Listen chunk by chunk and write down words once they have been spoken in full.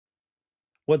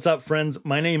What's up, friends?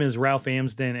 My name is Ralph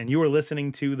Amsden, and you are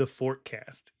listening to the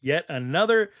Fortcast, yet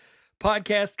another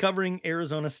podcast covering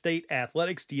Arizona State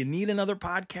athletics. Do you need another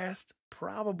podcast?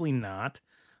 Probably not,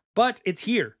 but it's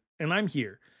here, and I'm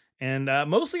here. And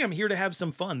mostly I'm here to have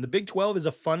some fun. The Big 12 is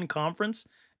a fun conference.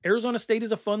 Arizona State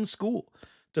is a fun school.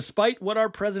 Despite what our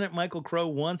president, Michael Crow,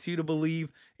 wants you to believe,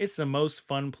 it's the most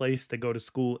fun place to go to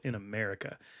school in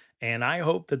America. And I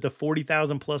hope that the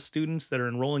 40,000 plus students that are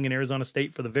enrolling in Arizona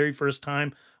State for the very first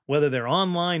time, whether they're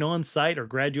online, on site, or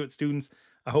graduate students,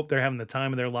 I hope they're having the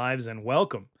time of their lives, and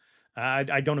welcome.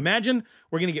 I don't imagine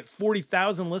we're going to get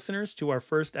 40,000 listeners to our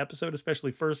first episode,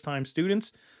 especially first time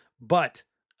students. But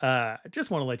I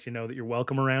just want to let you know that you're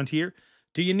welcome around here.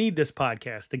 Do you need this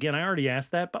podcast? Again, I already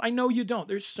asked that, but I know you don't.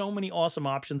 There's so many awesome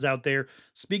options out there.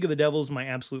 Speak of the Devils, my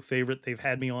absolute favorite. They've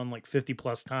had me on like 50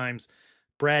 plus times.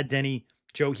 Brad Denny,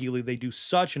 Joe Healy, they do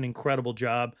such an incredible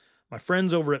job. My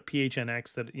friends over at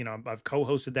PHNX that, I've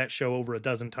co-hosted that show over a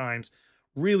dozen times,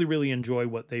 really, really enjoy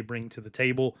what they bring to the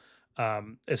table.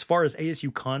 As far as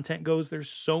ASU content goes, there's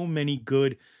so many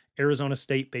good Arizona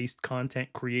State-based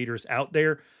content creators out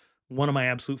there. One of my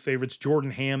absolute favorites,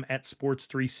 Jordan Ham at Sports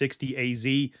 360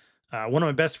 AZ. One of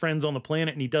my best friends on the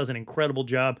planet, and he does an incredible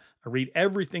job. I read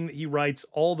everything that he writes,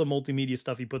 all the multimedia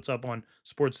stuff he puts up on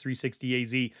Sports 360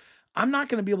 AZ. I'm not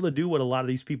going to be able to do what a lot of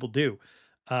these people do,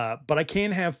 but I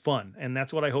can have fun, and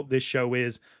that's what I hope this show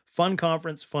is. Fun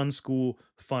conference, fun school,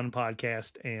 fun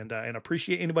podcast, and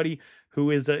appreciate anybody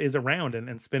who is around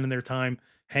and spending their time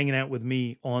hanging out with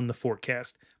me on the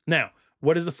Fortcast. Now,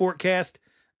 what is the Fortcast?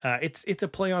 It's a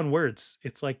play on words.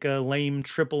 It's like a lame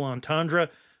triple entendre.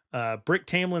 Brick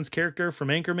Tamlin's character from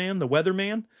Anchorman, the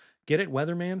Weatherman. Get it?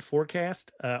 Weatherman,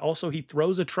 forecast. Also, he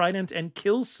throws a trident and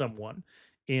kills someone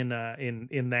in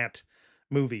that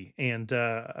movie. And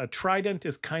a trident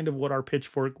is kind of what our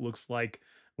pitchfork looks like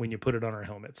when you put it on our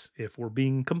helmets, if we're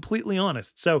being completely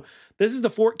honest. So this is the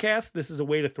Fortcast. This is a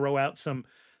way to throw out some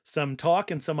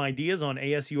talk and some ideas on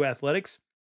ASU athletics.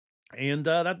 And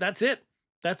that's it.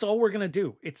 That's all we're going to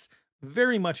do. It's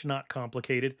very much not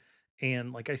complicated.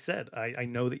 And like I said, I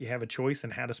know that you have a choice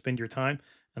in how to spend your time,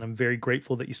 and I'm very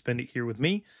grateful that you spend it here with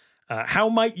me. How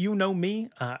might you know me?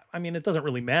 It doesn't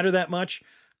really matter that much.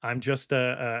 I'm just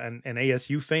an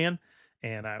ASU fan,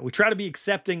 and we try to be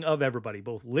accepting of everybody,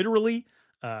 both literally,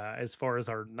 as far as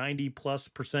our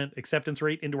 90+% acceptance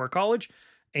rate into our college,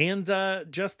 and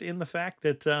just in the fact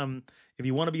that if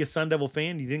you want to be a Sun Devil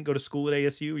fan, you didn't go to school at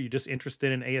ASU, you're just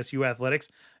interested in ASU athletics,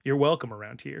 you're welcome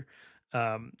around here.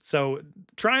 So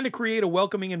trying to create a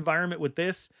welcoming environment with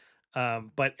this.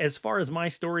 But as far as my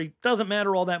story, doesn't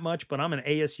matter all that much, but I'm an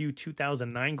ASU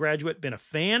 2009 graduate, been a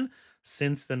fan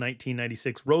since the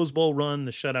 1996 Rose Bowl run,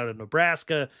 the shutout of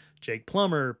Nebraska, Jake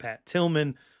Plummer, Pat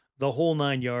Tillman, the whole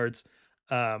 9 yards.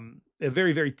 A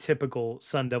very, very typical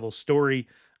Sun Devil story.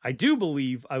 I do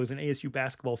believe I was an ASU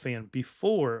basketball fan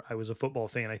before I was a football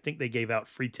fan. I think they gave out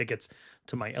free tickets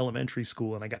to my elementary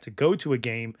school, and I got to go to a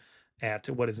game at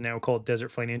what is now called Desert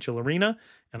Financial Arena.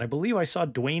 And I believe I saw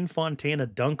Dwayne Fontana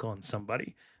dunk on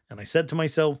somebody. And I said to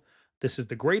myself, this is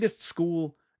the greatest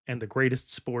school and the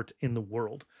greatest sport in the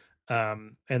world.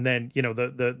 And then,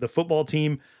 the football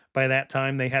team, by that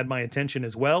time, they had my attention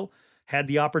as well. Had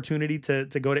the opportunity to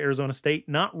go to Arizona State,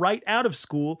 not right out of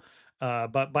school,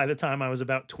 but by the time I was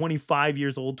about 25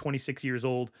 years old, 26 years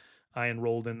old, I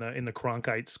enrolled in the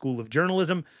Cronkite School of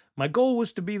Journalism. My goal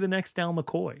was to be the next Al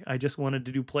McCoy. I just wanted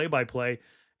to do play-by-play.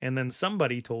 And then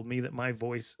somebody told me that my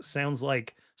voice sounds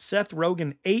like Seth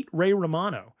Rogen ate Ray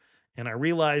Romano. And I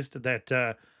realized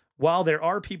that while there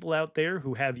are people out there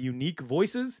who have unique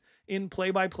voices in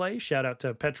play-by-play, shout out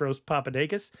to Petros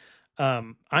Papadakis,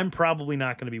 I'm probably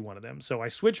not going to be one of them. So I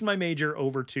switched my major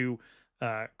over to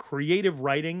creative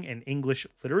writing and English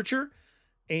literature.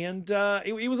 And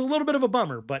it was a little bit of a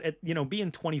bummer, but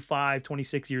being 25,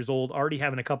 26 years old, already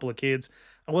having a couple of kids,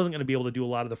 I wasn't going to be able to do a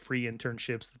lot of the free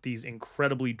internships that these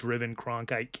incredibly driven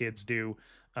Cronkite kids do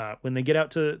when they get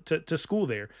out to school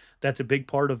there. That's a big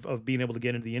part of being able to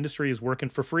get into the industry, is working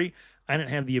for free. I didn't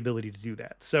have the ability to do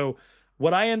that. So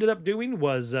what I ended up doing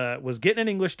was getting an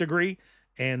English degree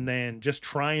and then just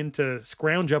trying to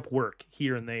scrounge up work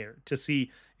here and there to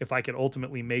see if I could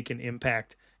ultimately make an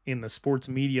impact in the sports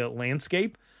media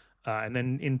landscape. And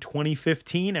then in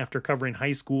 2015, after covering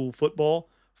high school football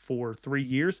for 3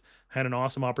 years, had an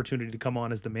awesome opportunity to come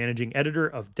on as the managing editor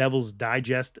of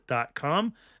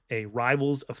devilsdigest.com, a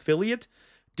Rivals affiliate.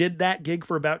 Did that gig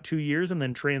for about 2 years and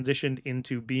then transitioned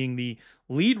into being the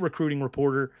lead recruiting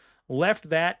reporter Left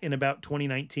that in about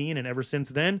 2019, and ever since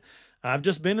then, I've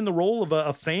just been in the role of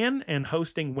a fan and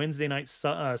hosting Wednesday night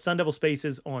Sun Devil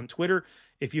Spaces on Twitter.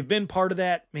 If you've been part of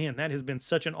that, man, that has been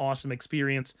such an awesome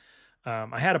experience.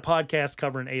 I had a podcast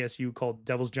covering ASU called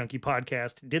Devil's Junkie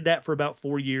Podcast. Did that for about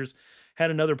 4 years.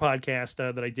 Had another podcast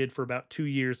that I did for about 2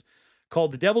 years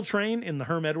called The Devil Train in the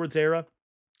Herm Edwards era.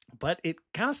 But it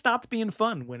kind of stopped being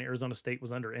fun when Arizona State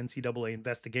was under NCAA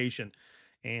investigation.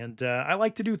 And I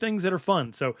like to do things that are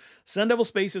fun. So Sun Devil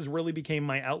Spaces really became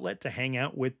my outlet to hang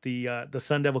out with the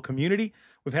Sun Devil community.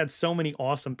 We've had so many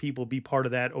awesome people be part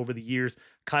of that over the years.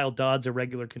 Kyle Dodd's a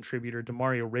regular contributor,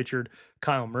 Demario Richard,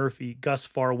 Kyle Murphy, Gus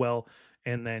Farwell,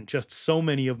 and then just so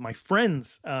many of my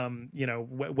friends,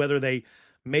 whether they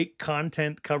make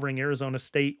content covering Arizona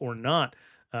State or not.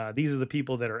 These are the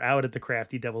people that are out at the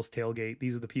Crafty Devil's Tailgate.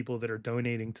 These are the people that are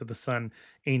donating to the Sun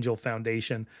Angel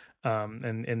Foundation.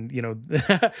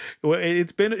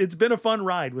 It's been a fun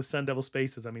ride with Sun Devil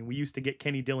Spaces. I mean, we used to get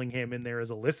Kenny Dillingham in there as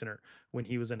a listener when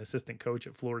he was an assistant coach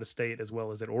at Florida State as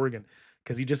well as at Oregon,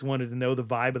 because he just wanted to know the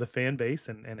vibe of the fan base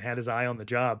and had his eye on the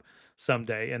job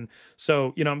someday. And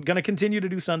so, I'm going to continue to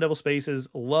do Sun Devil Spaces.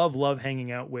 Love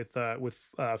hanging out with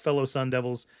fellow Sun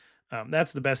Devils.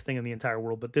 That's the best thing in the entire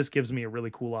world. But this gives me a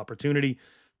really cool opportunity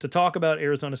to talk about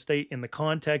Arizona State in the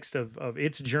context of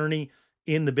its journey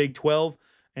in the Big 12,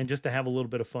 and just to have a little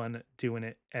bit of fun doing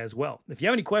it as well. If you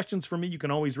have any questions for me, you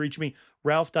can always reach me,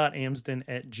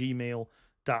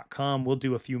 ralph.amsden@gmail.com. We'll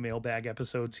do a few mailbag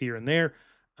episodes here and there.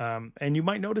 And you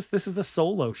might notice this is a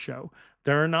solo show.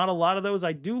 There are not a lot of those.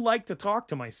 I do like to talk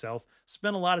to myself.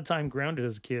 Spent a lot of time grounded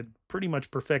as a kid, pretty much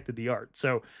perfected the art.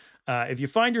 So if you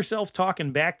find yourself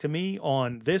talking back to me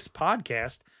on this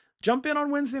podcast, jump in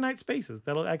on Wednesday night spaces.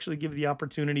 That'll actually give you the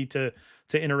opportunity to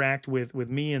interact with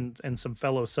me and some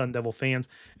fellow Sun Devil fans.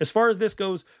 As far as this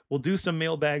goes, we'll do some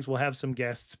mailbags. We'll have some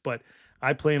guests, but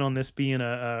I plan on this being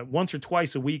a once or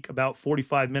twice a week, about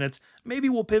 45 minutes. Maybe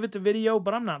we'll pivot to video,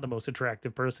 but I'm not the most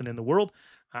attractive person in the world.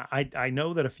 I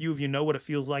know that a few of you know what it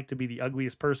feels like to be the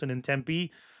ugliest person in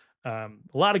Tempe. A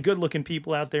lot of good looking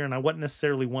people out there, and I wasn't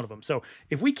necessarily one of them. So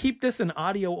if we keep this an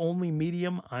audio only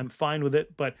medium, I'm fine with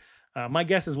it. But my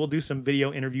guess is we'll do some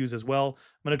video interviews as well.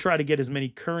 I'm going to try to get as many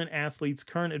current athletes,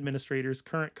 current administrators,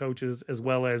 current coaches, as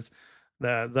well as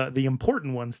the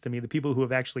important ones to me, the people who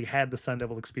have actually had the Sun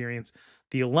Devil experience,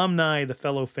 the alumni, the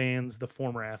fellow fans, the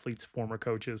former athletes, former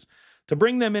coaches, to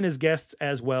bring them in as guests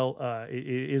as well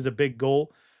is a big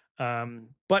goal.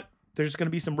 But there's going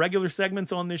to be some regular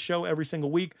segments on this show every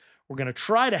single week. We're going to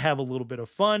try to have a little bit of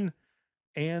fun.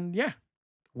 And yeah,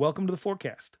 welcome to the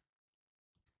forecast.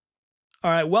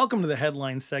 All right, welcome to the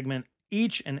headline segment.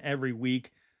 Each and every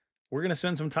week, we're going to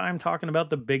spend some time talking about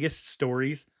the biggest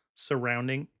stories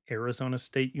surrounding Arizona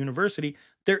State University.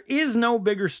 There is no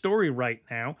bigger story right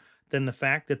now than the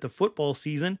fact that the football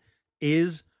season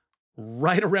is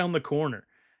right around the corner.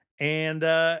 And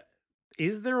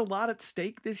is there a lot at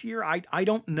stake this year? I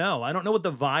don't know. I don't know what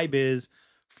the vibe is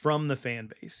from the fan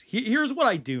base. Here's what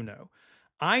I do know.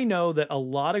 I know that a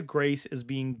lot of grace is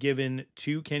being given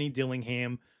to Kenny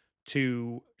Dillingham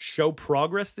to show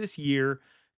progress this year.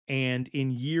 And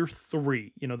in year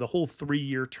 3, the whole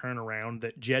 3-year turnaround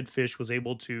that Jed Fish was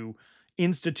able to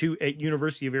institute at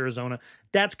University of Arizona,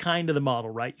 that's kind of the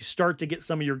model, right? You start to get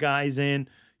some of your guys in,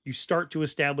 you start to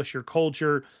establish your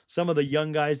culture. Some of the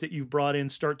young guys that you've brought in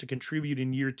start to contribute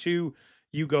in year 2.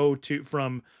 You go to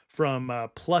from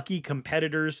plucky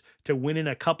competitors to winning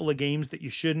a couple of games that you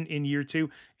shouldn't in year 2.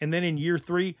 And then in year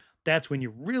 3, that's when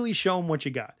you really show them what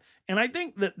you got. And I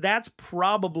think that that's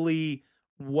probably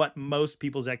what most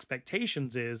people's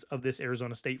expectations is of this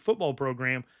Arizona State football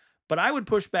program. But I would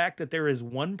push back that there is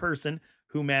one person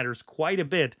who matters quite a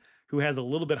bit, who has a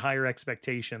little bit higher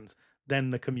expectations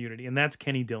than the community, and that's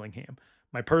Kenny Dillingham.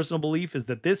 My personal belief is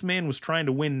that this man was trying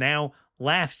to win now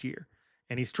last year,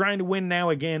 and he's trying to win now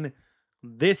again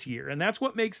this year. And that's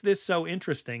what makes this so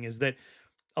interesting, is that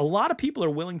a lot of people are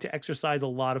willing to exercise a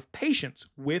lot of patience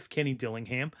with Kenny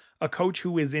Dillingham, a coach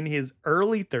who is in his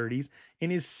early 30s,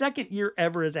 in his second year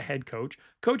ever as a head coach,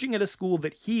 coaching at a school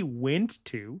that he went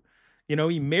to.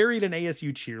 He married an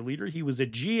ASU cheerleader. He was a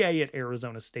GA at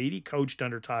Arizona State. He coached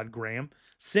under Todd Graham.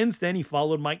 Since then, he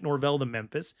followed Mike Norvell to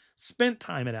Memphis, spent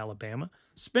time at Alabama,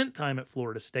 spent time at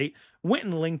Florida State, went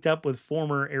and linked up with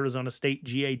former Arizona State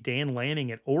GA Dan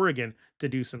Lanning at Oregon to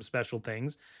do some special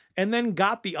things, and then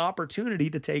got the opportunity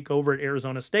to take over at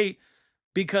Arizona State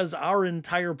because our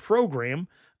entire program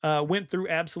went through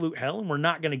absolute hell, and we're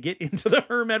not going to get into the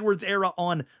Herm Edwards era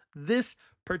on this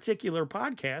particular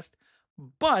podcast.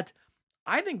 But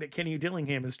I think that Kenny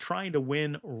Dillingham is trying to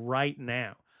win right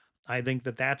now. I think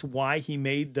that that's why he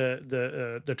made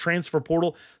the transfer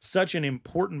portal such an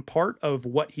important part of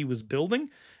what he was building.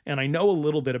 And I know a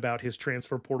little bit about his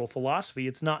transfer portal philosophy.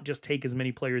 It's not just take as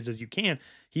many players as you can.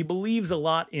 He believes a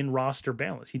lot in roster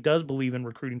balance. He does believe in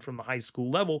recruiting from the high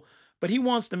school level, but he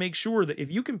wants to make sure that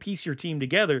if you can piece your team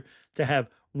together to have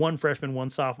one freshman, one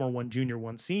sophomore, one junior,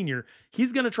 one senior,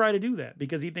 he's going to try to do that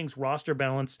because he thinks roster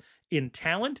balance in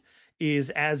talent is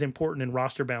as important in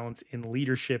roster balance in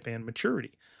leadership and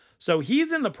maturity. So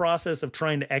he's in the process of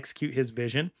trying to execute his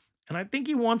vision, and I think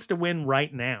he wants to win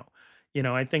right now.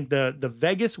 I think the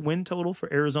Vegas win total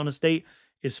for Arizona State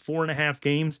is 4.5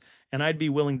 games, and I'd be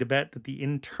willing to bet that the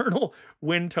internal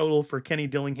win total for Kenny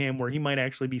Dillingham, where he might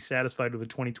actually be satisfied with the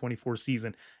 2024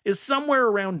 season, is somewhere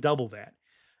around double that.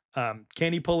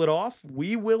 Can he pull it off?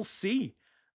 We will see.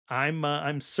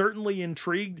 I'm certainly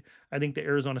intrigued. I think the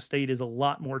Arizona State is a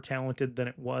lot more talented than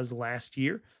it was last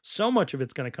year. So much of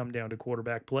it's going to come down to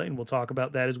quarterback play, and we'll talk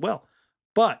about that as well.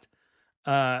 But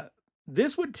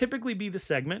this would typically be the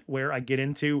segment where I get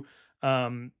into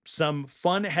some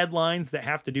fun headlines that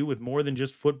have to do with more than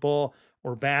just football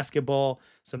or basketball,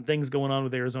 some things going on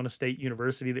with Arizona State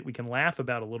University that we can laugh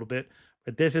about a little bit.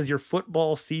 But this is your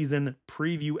football season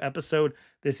preview episode.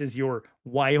 This is your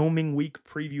Wyoming week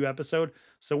preview episode.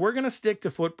 So we're going to stick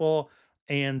to football.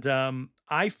 And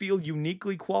I feel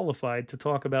uniquely qualified to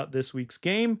talk about this week's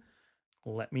game.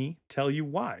 Let me tell you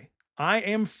why. I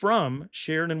am from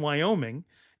Sheridan, Wyoming,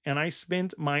 and I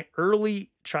spent my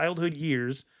early childhood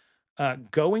years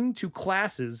going to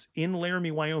classes in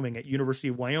Laramie, Wyoming at University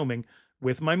of Wyoming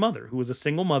with my mother, who was a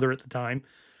single mother at the time.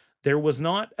 There was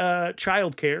not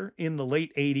childcare in the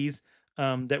late 80s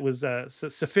that was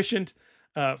sufficient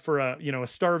for a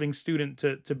starving student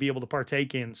to be able to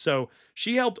partake in. So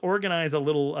she helped organize a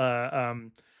little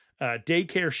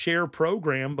daycare share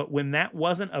program, but when that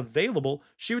wasn't available,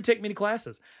 she would take me to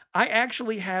classes. I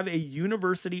actually have a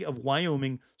University of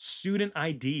Wyoming student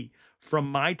ID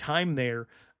from my time there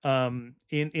in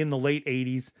the late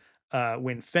 80s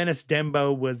when Fennis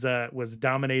Dembo was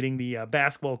dominating the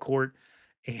basketball court.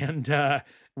 And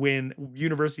when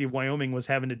University of Wyoming was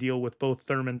having to deal with both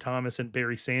Thurman Thomas and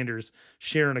Barry Sanders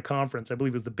sharing a conference, I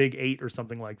believe it was the Big Eight or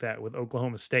something like that with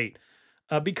Oklahoma State.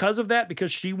 Because of that,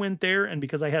 because she went there and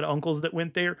because I had uncles that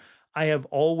went there, I have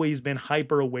always been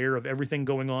hyper aware of everything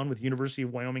going on with University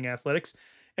of Wyoming athletics.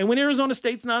 And when Arizona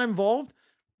State's not involved,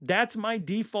 that's my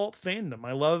default fandom.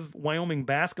 I love Wyoming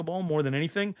basketball more than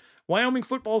anything. Wyoming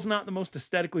football is not the most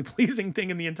aesthetically pleasing thing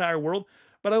in the entire world,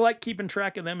 but I like keeping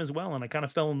track of them as well. And I kind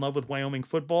of fell in love with Wyoming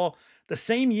football the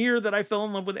same year that I fell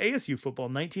in love with ASU football,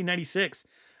 1996,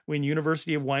 when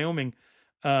University of Wyoming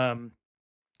had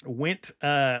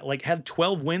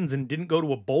 12 wins and didn't go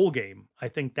to a bowl game. I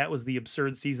think that was the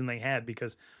absurd season they had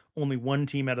because only one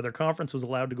team out of their conference was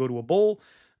allowed to go to a bowl.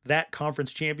 That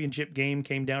conference championship game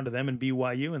came down to them and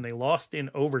BYU, and they lost in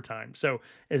overtime. So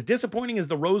as disappointing as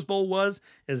the Rose Bowl was,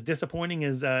 as disappointing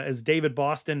as David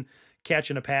Boston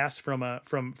catching a pass from a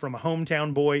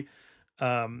hometown boy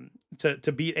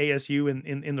to beat ASU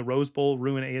in the Rose Bowl,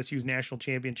 ruin ASU's national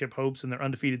championship hopes and their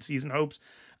undefeated season hopes,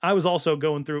 I was also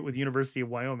going through it with University of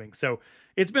Wyoming. So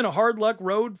it's been a hard luck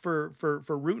road for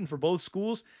rooting for both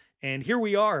schools. And here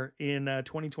we are in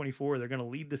 2024. They're going to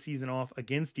lead the season off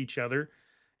against each other.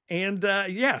 And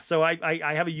so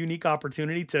I have a unique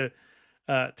opportunity to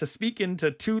speak into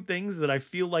two things that I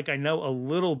feel like I know a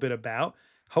little bit about.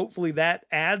 Hopefully that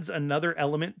adds another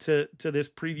element to this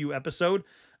preview episode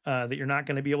that you're not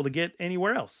going to be able to get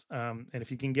anywhere else. And if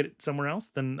you can get it somewhere else,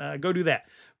 then go do that.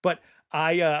 But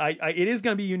it is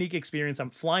going to be a unique experience. I'm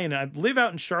flying. I live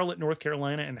out in Charlotte, North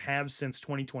Carolina, and have since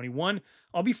 2021.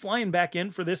 I'll be flying back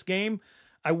in for this game.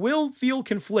 I will feel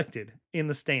conflicted in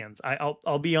the stands.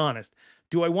 I'll be honest.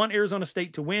 Do I want Arizona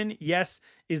State to win? Yes.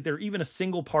 Is there even a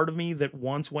single part of me that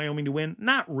wants Wyoming to win?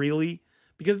 Not really,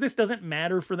 because this doesn't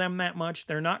matter for them that much.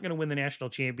 They're not going to win the national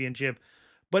championship.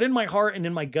 But in my heart and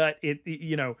in my gut,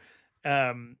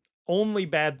 only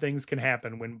bad things can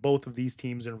happen when both of these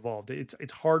teams are involved.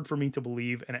 It's hard for me to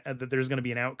believe that there's going to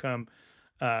be an outcome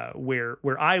where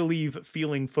I leave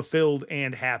feeling fulfilled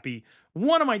and happy.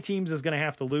 One of my teams is going to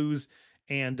have to lose.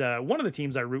 And one of the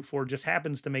teams I root for just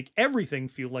happens to make everything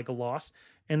feel like a loss,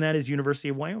 and that is University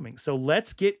of Wyoming. So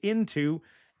let's get into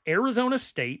Arizona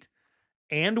State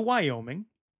and Wyoming.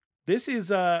 This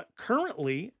is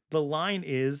currently the line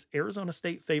is Arizona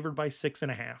State favored by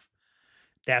 6.5.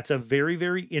 That's a very,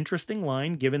 very interesting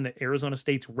line given that Arizona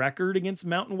State's record against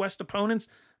Mountain West opponents,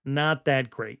 not that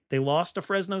great. They lost to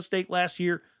Fresno State last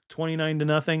year,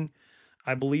 29-0.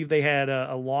 I believe they had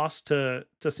a loss to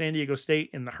San Diego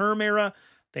State in the Herm era.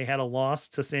 They had a loss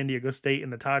to San Diego State in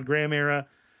the Todd Graham era.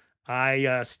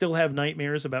 I still have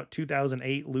nightmares about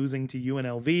 2008 losing to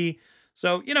UNLV.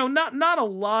 So, not a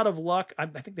lot of luck. I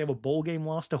think they have a bowl game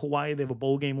loss to Hawaii. They have a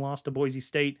bowl game loss to Boise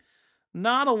State.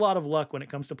 Not a lot of luck when it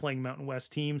comes to playing Mountain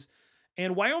West teams.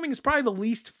 And Wyoming is probably the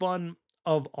least fun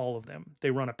of all of them.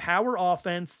 They run a power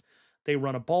offense. They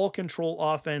run a ball control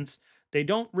offense. They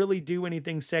don't really do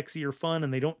anything sexy or fun,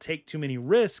 and they don't take too many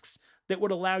risks that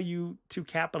would allow you to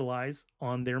capitalize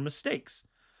on their mistakes.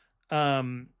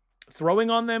 Um, Throwing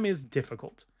on them is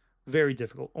difficult, very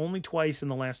difficult. Only twice in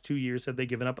the last 2 years have they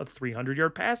given up a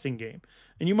 300-yard passing game.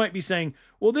 And you might be saying,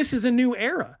 well, this is a new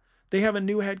era. They have a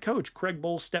new head coach. Craig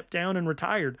Bohl stepped down and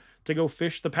retired to go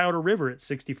fish the Powder River at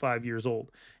 65 years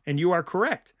old. And you are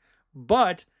correct.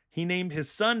 But he named his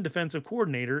son defensive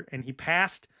coordinator, and he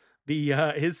passed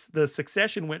the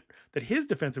succession went that his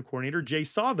defensive coordinator, Jay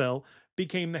Sawvell,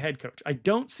 became the head coach. I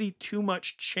don't see too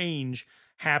much change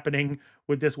happening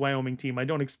with this Wyoming team. I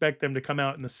don't expect them to come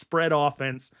out in the spread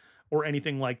offense or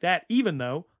anything like that, even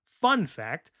though, fun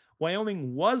fact,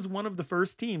 Wyoming was one of the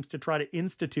first teams to try to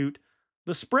institute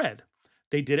the spread.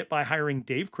 They did it by hiring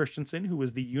Dave Christensen, who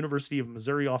was the University of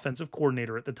Missouri offensive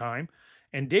coordinator at the time.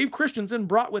 And Dave Christensen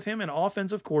brought with him an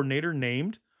offensive coordinator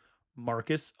named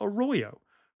Marcus Arroyo,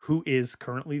 who is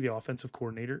currently the offensive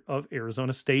coordinator of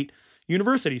Arizona State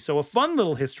University. So a fun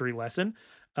little history lesson.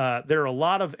 There are a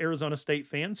lot of Arizona State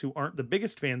fans who aren't the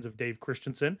biggest fans of Dave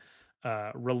Christensen,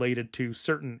 related to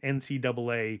certain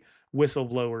NCAA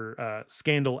whistleblower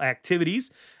scandal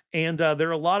activities. And there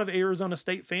are a lot of Arizona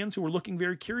State fans who are looking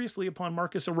very curiously upon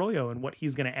Marcus Arroyo and what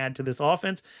he's going to add to this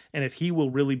offense, and if he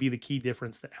will really be the key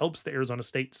difference that helps the Arizona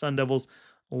State Sun Devils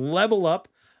level up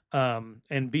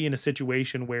and be in a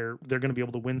situation where they're going to be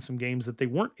able to win some games that they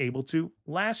weren't able to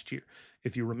last year.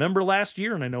 If you remember last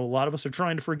year, and I know a lot of us are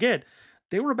trying to forget,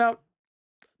 they were about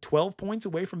 12 points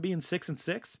away from being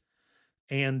 6-6.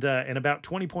 And about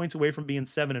 20 points away from being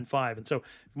 7-5. And so if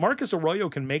Marcus Arroyo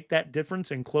can make that difference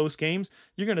in close games,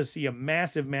 you're going to see a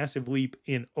massive, massive leap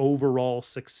in overall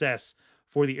success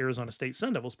for the Arizona State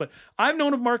Sun Devils. But I've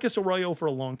known of Marcus Arroyo for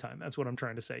a long time. That's what I'm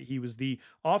trying to say. He was the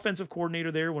offensive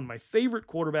coordinator there, one of my favorite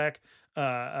quarterback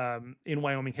in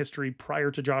Wyoming history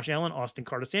prior to Josh Allen. Austin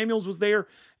Carter-Samuels was there,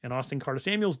 and Austin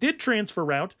Carter-Samuels did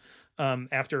transfer out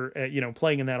after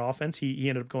playing in that offense. He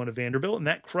ended up going to Vanderbilt, and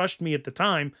that crushed me at the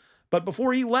time. But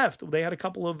before he left, they had a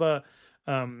couple of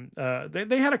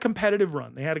they had a competitive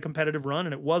run. They had a competitive run,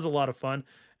 and it was a lot of fun.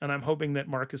 And I'm hoping that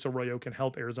Marcus Arroyo can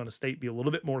help Arizona State be a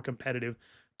little bit more competitive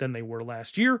than they were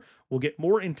last year. We'll get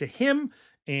more into him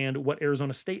and what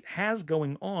Arizona State has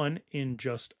going on in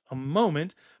just a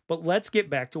moment. But let's get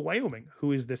back to Wyoming.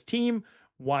 Who is this team?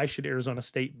 Why should Arizona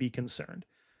State be concerned?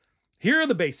 Here are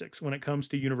the basics when it comes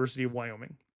to University of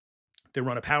Wyoming. They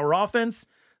run a power offense.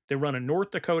 They run a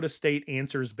North Dakota State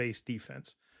answers-based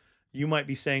defense. You might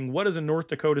be saying, what is a North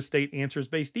Dakota State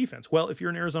answers-based defense? Well, if you're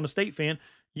an Arizona State fan,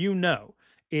 you know,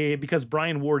 because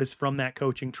Brian Ward is from that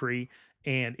coaching tree,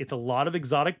 and it's a lot of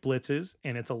exotic blitzes,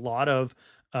 and it's a lot of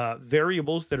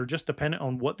variables that are just dependent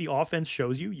on what the offense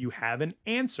shows you. You have an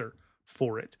answer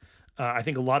for it. I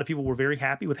think a lot of people were very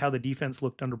happy with how the defense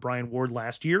looked under Brian Ward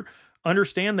last year.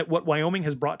 Understand that what Wyoming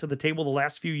has brought to the table the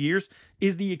last few years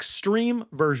is the extreme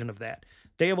version of that.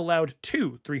 They have allowed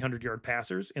 2 300-yard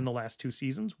passers in the last 2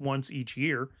 seasons, once each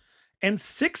year, and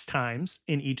 6 times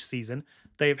in each season,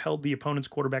 they have held the opponent's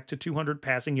quarterback to 200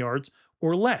 passing yards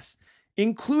or less,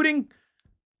 including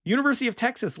University of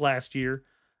Texas last year,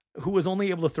 who was only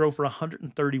able to throw for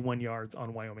 131 yards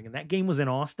on Wyoming. And that game was in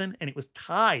Austin, and it was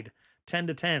tied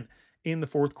 10-10 in the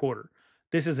fourth quarter.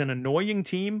 This is an annoying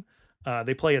team.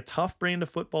 They play a tough brand of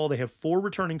football. They have 4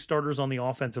 returning starters on the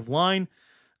offensive line.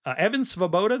 Evan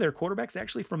Svoboda, their quarterback's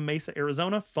actually from Mesa,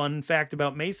 Arizona. Fun fact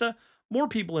about Mesa, more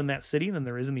people in that city than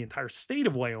there is in the entire state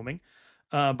of Wyoming.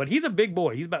 But he's a big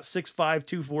boy. He's about 6'5",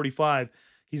 245.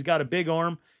 He's got a big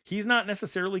arm. He's not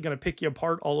necessarily going to pick you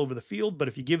apart all over the field, but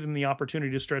if you give him the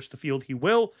opportunity to stretch the field, he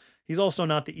will. He's also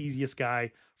not the easiest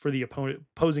guy for the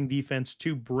opposing defense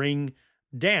to bring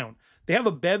down. They have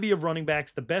a bevy of running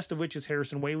backs, the best of which is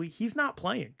Harrison Whaley. He's not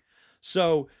playing.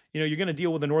 So, you're going to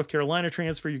deal with a North Carolina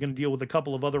transfer. You're going to deal with a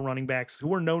couple of other running backs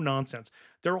who are no nonsense.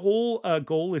 Their whole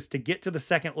goal is to get to the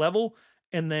second level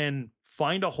and then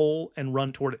find a hole and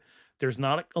run toward it. There's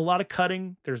not a lot of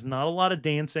cutting. There's not a lot of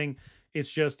dancing.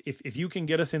 It's just, if you can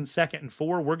get us in 2nd and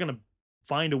 4, we're going to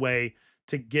find a way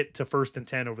to get to 1st and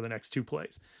 10 over the next 2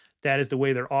 plays. That is the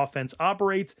way their offense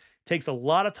operates. Takes a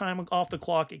lot of time off the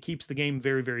clock. It keeps the game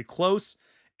very, very close.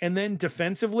 And then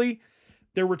defensively,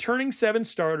 they're returning 7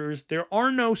 starters. There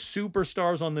are no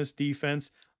superstars on this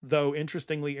defense. though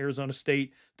interestingly, Arizona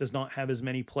State does not have as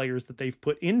many players that they've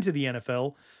put into the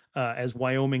NFL as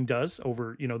Wyoming does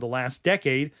over, the last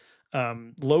decade.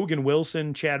 Logan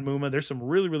Wilson, Chad Muma, there's some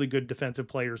really, really good defensive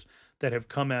players that have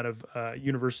come out of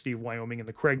University of Wyoming in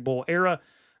the Craig Bowl era.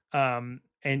 And,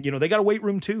 they got a weight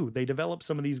room too. They develop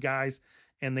some of these guys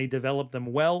and they develop them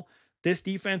well. This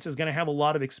defense is going to have a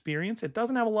lot of experience. It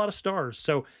doesn't have a lot of stars.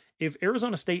 So if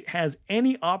Arizona State has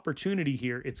any opportunity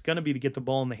here, it's going to be to get the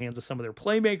ball in the hands of some of their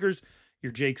playmakers,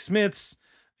 your Jake Smiths,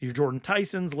 your Jordan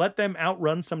Tysons, let them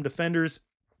outrun some defenders.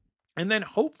 And then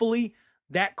hopefully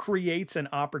that creates an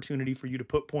opportunity for you to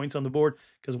put points on the board,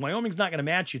 because Wyoming's not going to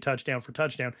match you touchdown for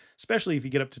touchdown, especially if you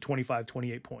get up to 25,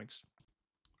 28 points.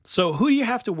 So who do you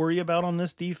have to worry about on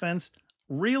this defense?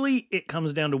 Really, it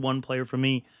comes down to one player for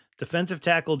me. Defensive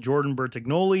tackle Jordan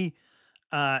Bertagnoli.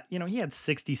 He had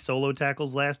 60 solo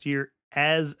tackles last year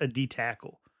as a D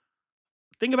tackle.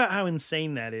 Think about how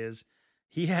insane that is.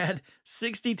 He had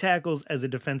 60 tackles as a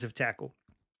defensive tackle.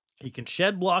 He can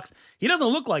shed blocks. He doesn't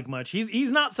look like much.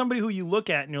 He's not somebody who you look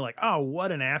at and you're like, oh,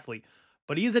 what an athlete.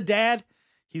 But he's a dad.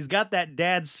 He's got that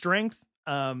dad strength.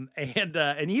 And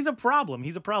he's a problem.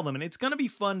 He's a problem. And it's going to be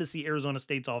fun to see Arizona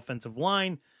State's offensive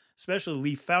line, especially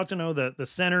Lee Fautino, the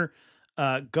center,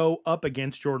 go up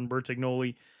against Jordan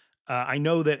Bertagnoli. I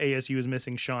know that ASU is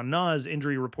missing Sean Nas.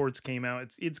 Injury reports came out.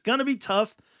 It's going to be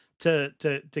tough to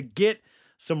get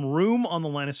some room on the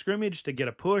line of scrimmage, to get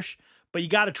a push, but you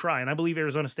got to try. And I believe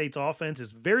Arizona State's offense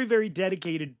is very, very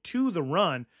dedicated to the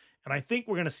run. And I think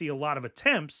we're going to see a lot of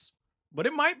attempts, but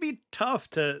it might be tough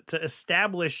to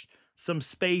establish some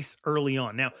space early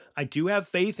on. Now, I do have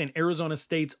faith in Arizona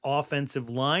State's offensive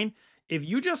line. If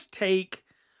you just take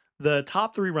the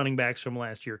top three running backs from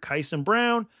last year, Kyson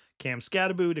Brown, Cam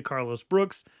Scadaboo, DeCarlos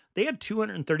Brooks, they had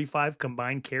 235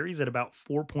 combined carries at about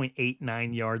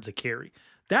 4.89 yards a carry.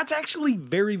 That's actually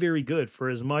very, very good for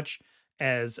as much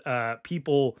as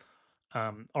people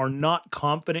are not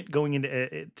confident going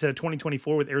into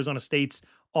 2024 with Arizona State's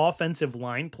offensive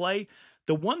line play.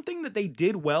 The one thing that they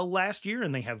did well last year,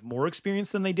 and they have more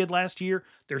experience than they did last year,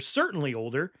 they're certainly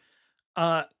older,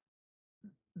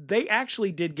 they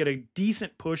actually did get a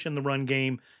decent push in the run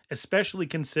game, especially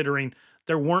considering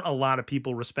there weren't a lot of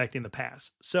people respecting the pass.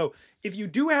 So if you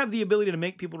do have the ability to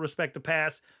make people respect the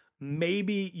pass,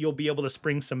 maybe you'll be able to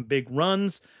spring some big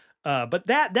runs. But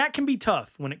that can be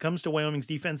tough when it comes to Wyoming's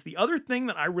defense. The other thing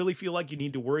that I really feel like you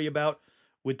need to worry about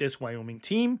with this Wyoming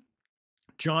team,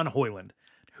 John Hoyland.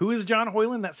 Who is John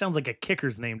Hoyland? That sounds like a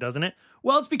kicker's name, doesn't it?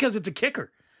 Well, it's because it's a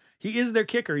kicker. He is their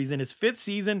kicker. He's in his 5th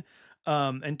season.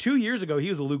 And 2 years ago, he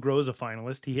was a Lou Groza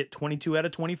finalist. He hit 22 out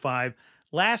of 25.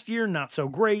 Last year, not so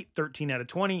great, 13 out of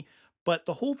 20. But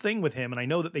the whole thing with him, and I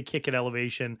know that they kick at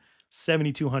elevation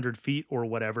 7,200 feet or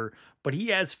whatever, but he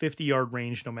has 50-yard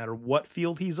range no matter what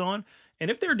field he's on. And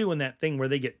if they're doing that thing where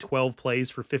they get 12 plays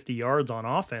for 50 yards on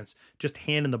offense, just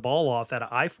handing the ball off out of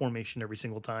I formation every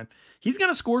single time, he's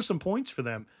going to score some points for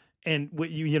them. And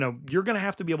you're going to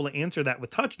have to be able to answer that with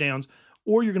touchdowns,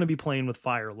 or you're going to be playing with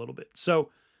fire a little bit. So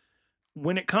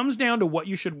when it comes down to what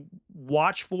you should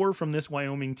watch for from this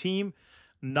Wyoming team,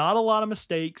 not a lot of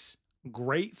mistakes,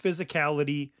 great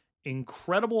physicality,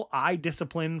 incredible eye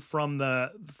discipline from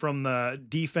the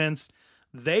defense.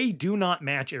 They do not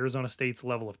match Arizona State's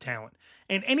level of talent.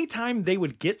 And anytime they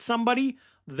would get somebody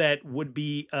that would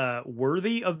be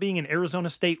worthy of being an Arizona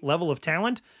State level of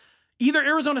talent, either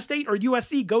Arizona State or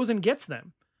USC goes and gets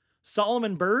them.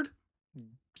 Solomon Byrd,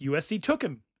 USC took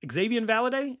him. Xavier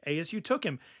Valade, ASU took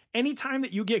him. Anytime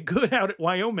that you get good out at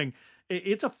Wyoming,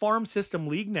 it's a farm system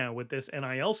league now with this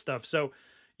NIL stuff. So,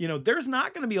 there's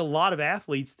not going to be a lot of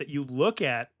athletes that you look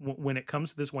at when it comes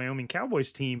to this Wyoming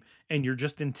Cowboys team and you're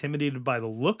just intimidated by the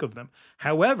look of them.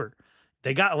 However,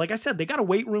 like I said, they got a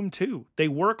weight room too. They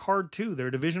work hard too. They're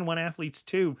Division I athletes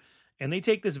too, and they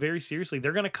take this very seriously.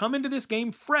 They're going to come into this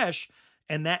game fresh,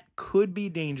 and that could be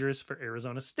dangerous for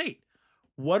Arizona State.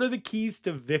 What are the keys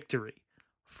to victory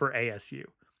for ASU?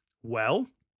 Well,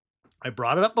 I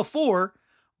brought it up before,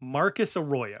 Marcus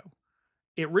Arroyo.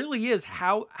 It really is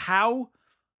how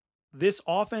this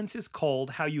offense is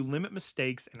called, how you limit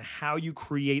mistakes, and how you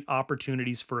create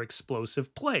opportunities for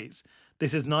explosive plays.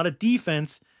 This is not a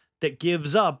defense that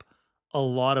gives up a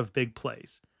lot of big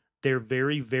plays. They're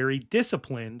very, very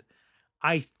disciplined.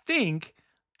 I think,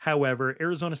 however,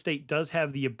 Arizona State does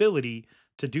have the ability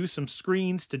to do some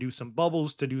screens, to do some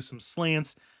bubbles, to do some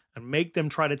slants, and make them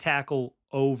try to tackle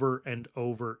over and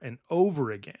over and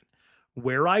over again.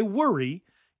 Where I worry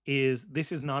is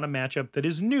this is not a matchup that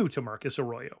is new to Marcus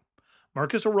Arroyo.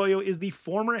 Marcus Arroyo is the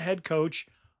former head coach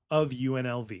of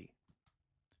UNLV.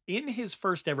 in his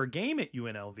first ever game at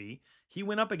UNLV, he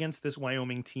went up against this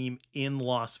Wyoming team in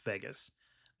Las Vegas.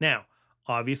 Now,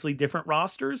 obviously different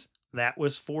rosters. That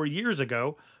was 4 years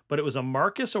ago, but it was a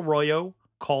Marcus Arroyo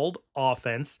called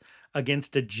offense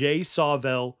against a Jay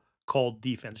Sawvell called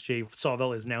defense. Jay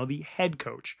Sawvell is now the head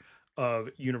coach of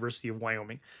University of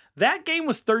Wyoming. That game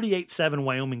was 38-7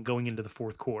 Wyoming going into the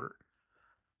fourth quarter.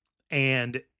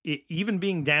 And even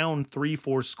being down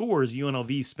 3-4 scores,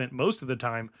 UNLV spent most of the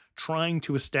time trying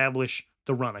to establish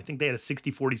the run. I think they had a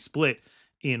 60-40 split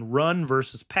in run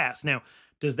versus pass. Now,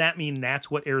 does that mean that's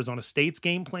what Arizona State's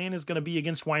game plan is going to be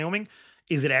against Wyoming?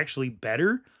 Is it actually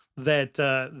better that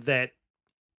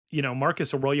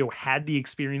Marcus Arroyo had the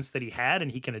experience that he had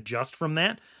and he can adjust from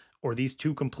that? Or these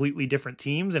two completely different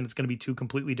teams and it's going to be two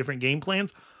completely different game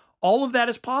plans? All of that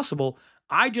is possible.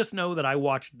 I just know that I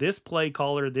watched this play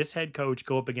caller, this head coach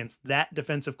go up against that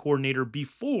defensive coordinator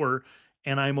before,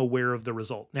 and I'm aware of the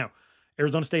result. Now,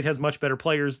 Arizona State has much better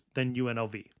players than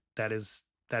UNLV. That is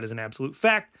an absolute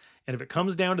fact. And if it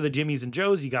comes down to the Jimmies and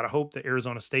Joes, you got to hope that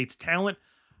Arizona State's talent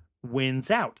wins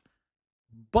out.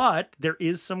 But there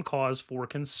is some cause for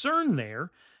concern there.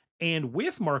 And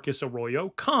with Marcus Arroyo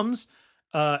comes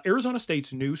Arizona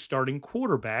State's new starting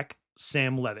quarterback,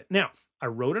 Sam Leavitt. Now, I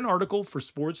wrote an article for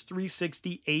Sports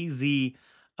 360 AZ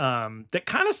that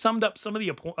kind of summed up some of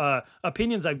the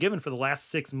opinions I've given for the last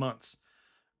 6 months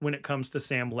when it comes to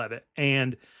Sam Leavitt.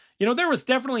 And, there was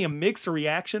definitely a mixed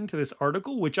reaction to this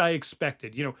article, which I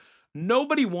expected.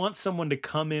 Nobody wants someone to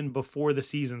come in before the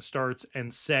season starts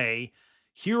and say,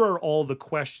 here are all the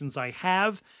questions I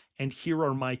have, and here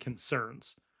are my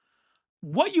concerns.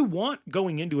 What you want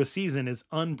going into a season is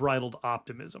unbridled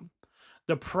optimism.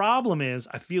 The problem is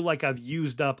I feel like I've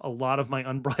used up a lot of my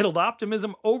unbridled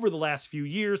optimism over the last few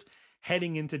years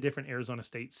heading into different Arizona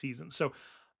State seasons. So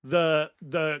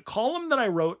the column that I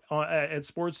wrote at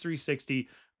Sports 360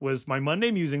 was my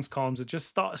Monday Musings columns.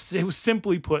 It was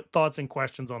simply put thoughts and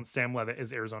questions on Sam Leavitt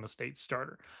as Arizona State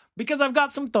starter, because I've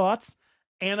got some thoughts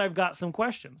and I've got some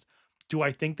questions. Do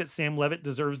I think that Sam Leavitt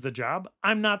deserves the job?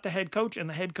 I'm not the head coach, and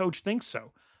the head coach thinks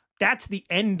so. That's the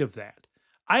end of that.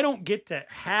 I don't get to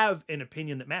have an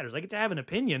opinion that matters. I get to have an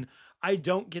opinion. I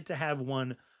don't get to have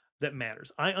one that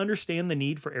matters. I understand the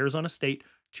need for Arizona State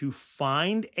to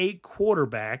find a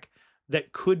quarterback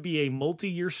that could be a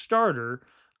multi-year starter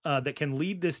that can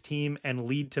lead this team and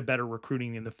lead to better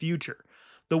recruiting in the future.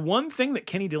 The one thing that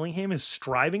Kenny Dillingham is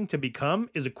striving to become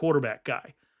is a quarterback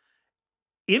guy.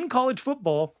 In college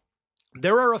football,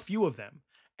 there are a few of them,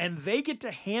 and they get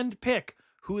to handpick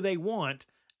who they want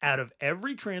out of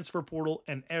every transfer portal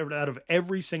and out of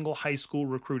every single high school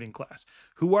recruiting class.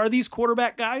 Who are these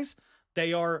quarterback guys?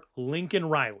 They are Lincoln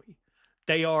Riley.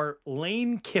 They are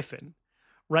Lane Kiffin,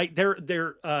 right?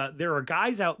 There are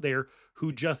guys out there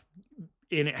who just,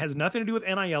 and it has nothing to do with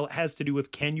NIL. It has to do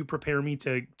with, can you prepare me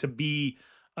to be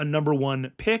a number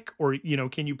one pick, or,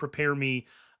 can you prepare me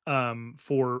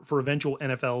for eventual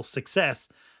NFL success?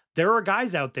 There are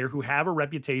guys out there who have a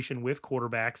reputation with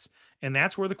quarterbacks, and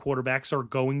that's where the quarterbacks are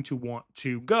going to want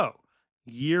to go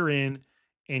year in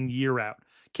and year out.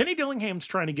 Kenny Dillingham's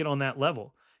trying to get on that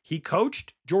level. He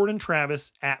coached Jordan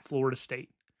Travis at Florida State.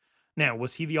 Now,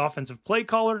 was he the offensive play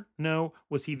caller? No.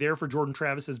 Was he there for Jordan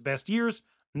Travis's best years?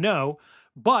 No.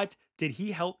 But did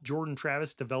he help Jordan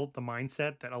Travis develop the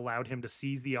mindset that allowed him to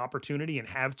seize the opportunity and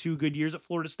have 2 good years at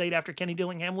Florida State after Kenny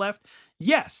Dillingham left?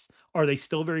 Yes. Are they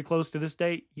still very close to this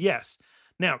day? Yes.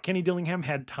 Now, Kenny Dillingham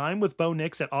had time with Bo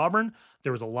Nix at Auburn.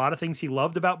 There was a lot of things he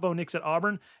loved about Bo Nix at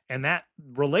Auburn, and that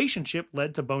relationship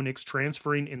led to Bo Nix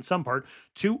transferring in some part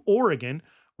to Oregon,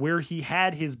 where he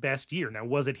had his best year. Now,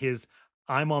 was it his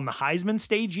I'm on the Heisman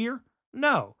stage year?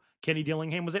 No. Kenny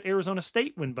Dillingham was at Arizona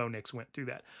State when Bo Nix went through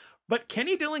that. But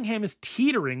Kenny Dillingham is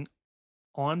teetering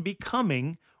on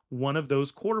becoming one of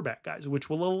those quarterback guys, which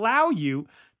will allow you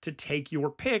to take your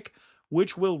pick,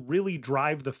 which will really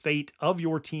drive the fate of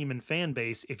your team and fan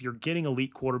base if you're getting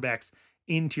elite quarterbacks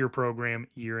into your program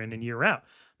year in and year out.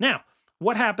 Now,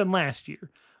 what happened last year?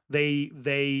 They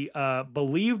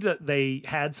believed that they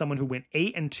had someone who went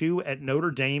 8-2 at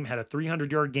Notre Dame, had a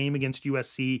 300-yard game against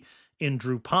USC in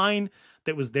Drew Pine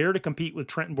that was there to compete with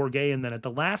Trenton Bourguet. And then at the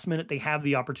last minute, they have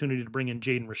the opportunity to bring in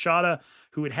Jaden Rashada,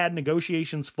 who had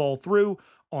negotiations fall through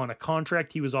on a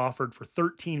contract he was offered for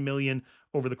 $13 million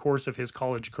over the course of his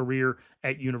college career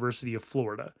at University of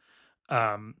Florida.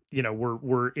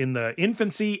 We're in the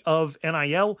infancy of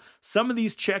NIL. Some of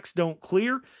these checks don't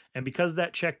clear. And because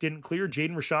that check didn't clear,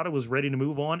 Jaden Rashada was ready to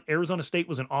move on. Arizona State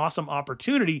was an awesome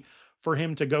opportunity for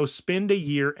him to go spend a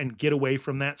year and get away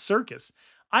from that circus.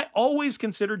 I always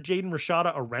considered Jaden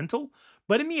Rashada a rental,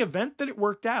 but in the event that it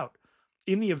worked out,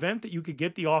 in the event that you could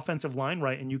get the offensive line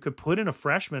right and you could put in a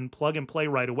freshman plug and play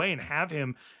right away and have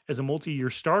him as a multi-year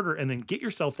starter and then get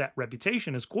yourself that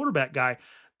reputation as quarterback guy,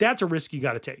 that's a risk you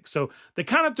got to take. So they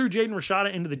kind of threw Jaden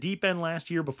Rashada into the deep end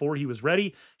last year before he was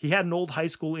ready. He had an old high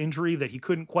school injury that he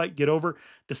couldn't quite get over,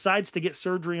 decides to get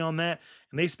surgery on that,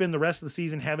 and they spend the rest of the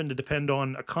season having to depend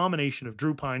on a combination of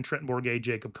Drew Pine, Trenton Bourguet,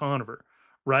 Jacob Conover.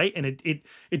 Right. And it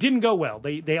didn't go well.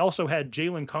 They also had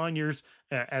Jalen Conyers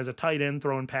as a tight end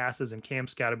throwing passes and Cam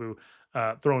Scatterbu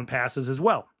throwing passes as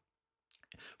well.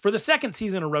 For the second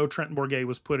season in a row, Trenton Bourguet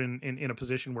was put in a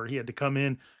position where he had to come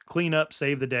in, clean up,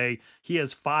 save the day. He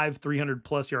has 5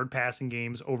 300+ yard passing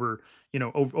games over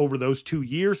those 2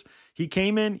 years. He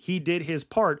came in, he did his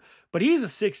part, but he's a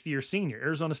 6th-year senior.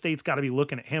 Arizona State's got to be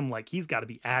looking at him like he's got to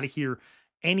be out of here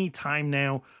anytime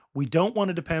now. We don't want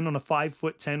to depend on a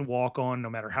 5'10" walk-on, no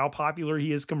matter how popular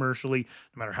he is commercially,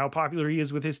 no matter how popular he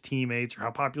is with his teammates or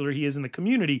how popular he is in the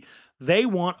community. They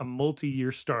want a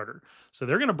multi-year starter. So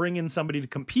they're going to bring in somebody to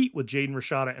compete with Jaden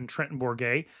Rashada and Trenton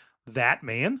Bourguet. That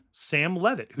man, Sam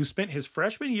Leavitt, who spent his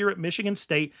freshman year at Michigan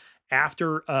State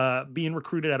after being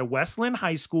recruited out of Westland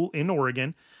High School in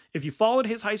Oregon. If you followed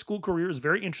his high school career, it's a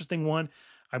very interesting one.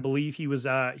 I believe he was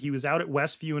out at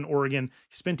Westview in Oregon.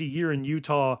 He spent a year in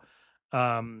Utah.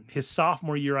 His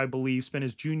sophomore year, I believe, spent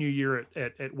his junior year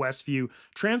at Westview,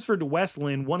 transferred to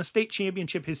Westland, won a state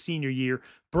championship his senior year,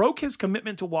 broke his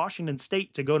commitment to Washington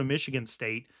State to go to Michigan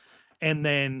State. And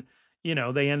then,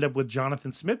 they end up with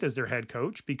Jonathan Smith as their head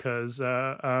coach because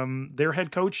their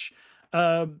head coach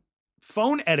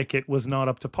phone etiquette was not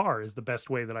up to par is the best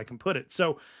way that I can put it.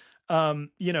 So,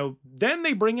 then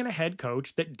they bring in a head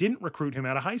coach that didn't recruit him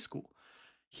out of high school.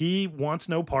 He wants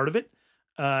no part of it.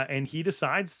 And he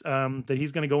decides that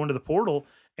he's going to go into the portal.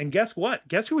 And guess what?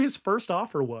 Guess who his first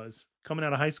offer was coming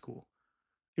out of high school?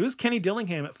 It was Kenny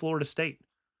Dillingham at Florida State.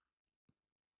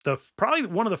 Probably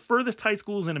one of the furthest high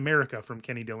schools in America from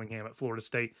Kenny Dillingham at Florida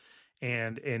State.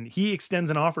 And he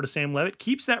extends an offer to Sam Leavitt,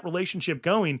 keeps that relationship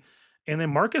going. And then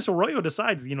Marcus Arroyo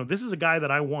decides, this is a guy that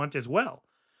I want as well.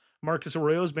 Marcus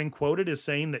Arroyo has been quoted as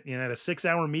saying that at a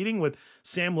 6-hour meeting with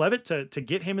Sam Leavitt to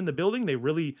get him in the building, they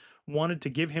really wanted to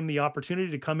give him the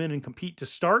opportunity to come in and compete to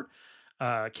start.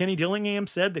 Kenny Dillingham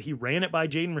said that he ran it by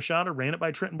Jaden Rashada, ran it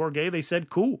by Trenton Bourguet. They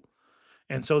said, cool.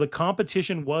 And so the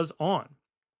competition was on.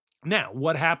 Now,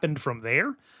 what happened from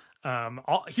there?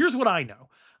 Here's what I know.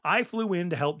 I flew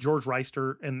in to help George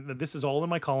Reister, and this is all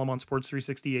in my column on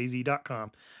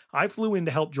sports360az.com. I flew in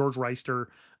to help George Reister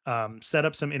set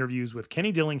up some interviews with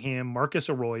Kenny Dillingham, Marcus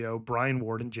Arroyo, Brian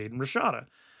Ward, and Jaden Rashada.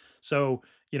 So,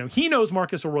 he knows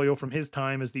Marcus Arroyo from his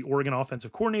time as the Oregon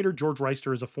offensive coordinator. George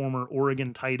Reister is a former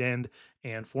Oregon tight end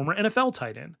and former NFL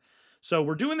tight end. So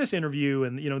we're doing this interview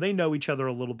and, they know each other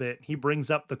a little bit. He brings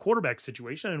up the quarterback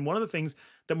situation. And one of the things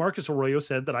that Marcus Arroyo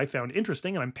said that I found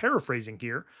interesting, and I'm paraphrasing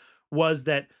here, was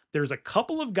that there's a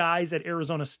couple of guys at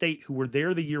Arizona State who were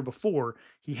there the year before.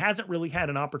 He hasn't really had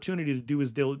an opportunity to do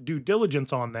his due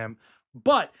diligence on them,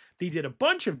 but they did a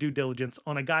bunch of due diligence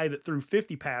on a guy that threw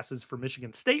 50 passes for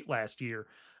Michigan State last year.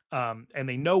 And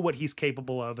they know what he's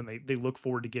capable of, and they look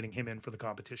forward to getting him in for the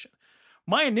competition.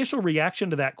 My initial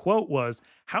reaction to that quote was,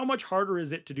 how much harder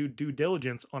is it to do due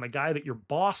diligence on a guy that your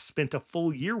boss spent a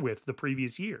full year with the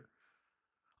previous year?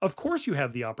 Of course you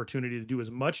have the opportunity to do as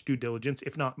much due diligence,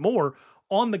 if not more,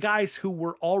 on the guys who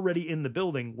were already in the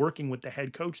building working with the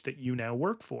head coach that you now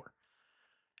work for.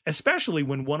 Especially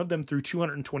when one of them threw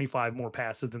 225 more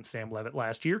passes than Sam Leavitt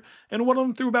last year, and one of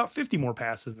them threw about 50 more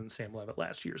passes than Sam Leavitt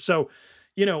last year. So,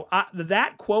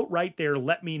 that quote right there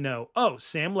let me know, oh,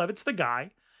 Sam Leavitt's the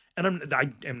guy. And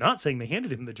I am not saying they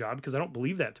handed him the job because I don't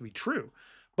believe that to be true,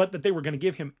 but that they were going to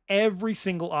give him every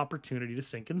single opportunity to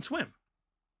sink and swim.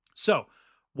 So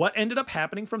what ended up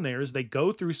happening from there is they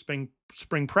go through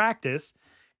spring practice,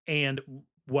 and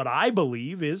what I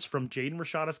believe is from Jaden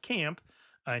Rashada's camp,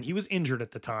 and he was injured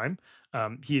at the time.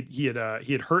 He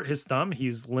had hurt his thumb.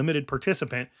 He's limited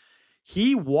participant.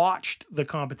 He watched the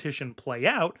competition play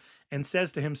out and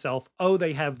says to himself, oh,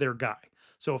 they have their guy.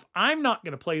 So if I'm not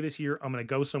going to play this year, I'm going to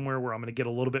go somewhere where I'm going to get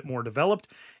a little bit more developed.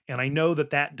 And I know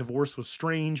that divorce was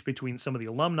strange between some of the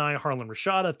alumni, Harlan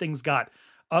Rashada. Things got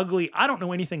ugly. I don't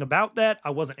know anything about that. I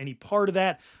wasn't any part of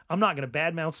that. I'm not going to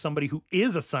badmouth somebody who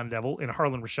is a Sun Devil in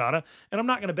Harlan Rashada. And I'm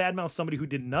not going to badmouth somebody who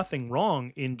did nothing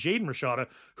wrong in Jaden Rashada,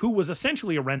 who was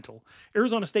essentially a rental.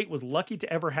 Arizona State was lucky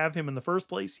to ever have him in the first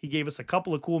place. He gave us a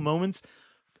couple of cool moments.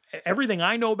 Everything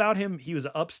I know about him, he was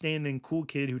an upstanding, cool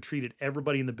kid who treated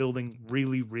everybody in the building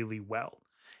really, really well.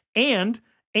 And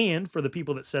for the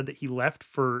people that said that he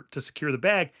left to secure the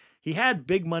bag, he had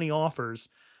big money offers,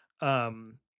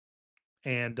 and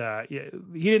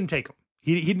he didn't take them.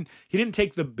 He didn't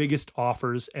take the biggest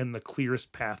offers and the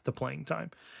clearest path to playing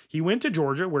time. He went to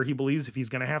Georgia, where he believes if he's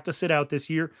going to have to sit out this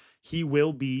year, he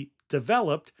will be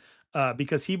developed,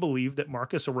 because he believed that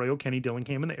Marcus Arroyo, Kenny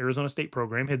Dillingham, and the Arizona State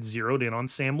program had zeroed in on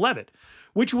Sam Leavitt,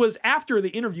 which was after the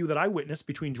interview that I witnessed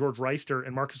between George Reister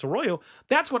and Marcus Arroyo.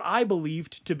 That's what I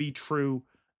believed to be true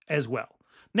as well.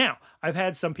 Now, I've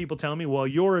had some people tell me, well,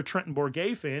 you're a Trenton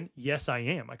Bourguet fan. Yes, I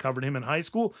am. I covered him in high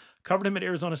school, covered him at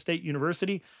Arizona State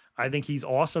University. I think he's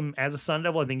awesome as a Sun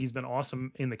Devil. I think he's been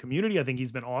awesome in the community. I think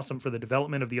he's been awesome for the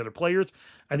development of the other players.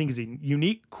 I think he's a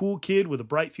unique, cool kid with a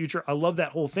bright future. I love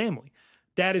that whole family.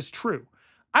 That is true.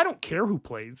 I don't care who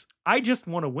plays. I just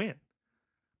want to win.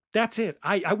 That's it.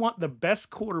 I want the best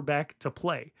quarterback to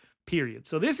play, period.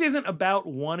 So this isn't about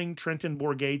wanting Trenton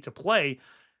Bourguet to play.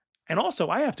 And also,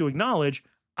 I have to acknowledge,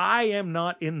 I am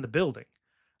not in the building.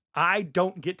 I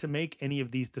don't get to make any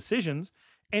of these decisions.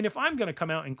 And if I'm going to come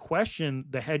out and question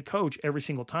the head coach every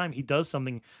single time he does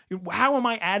something, how am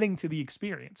I adding to the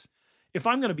experience? If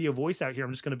I'm going to be a voice out here,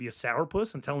 I'm just going to be a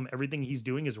sourpuss and tell him everything he's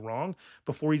doing is wrong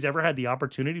before he's ever had the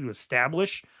opportunity to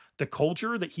establish the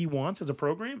culture that he wants as a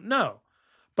program? No.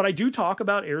 But I do talk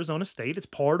about Arizona State. It's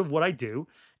part of what I do.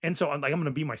 And so I'm going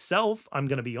to be myself. I'm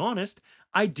going to be honest.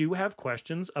 I do have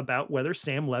questions about whether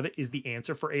Sam Leavitt is the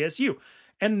answer for ASU.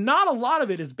 And not a lot of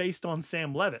it is based on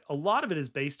Sam Leavitt. A lot of it is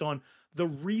based on the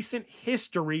recent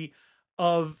history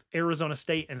of Arizona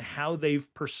State and how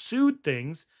they've pursued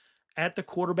things at the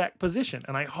quarterback position.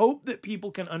 And I hope that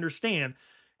people can understand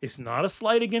it's not a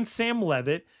slight against Sam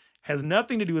Leavitt, has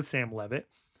nothing to do with Sam Leavitt.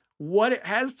 What it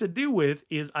has to do with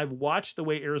is I've watched the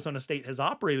way Arizona State has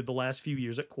operated the last few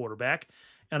years at quarterback,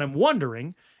 and I'm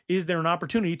wondering, is there an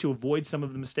opportunity to avoid some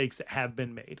of the mistakes that have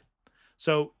been made?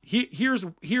 So here's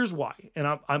why,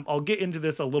 and I'll get into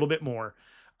this a little bit more.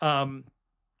 And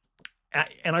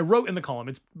I wrote in the column,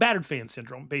 it's battered fan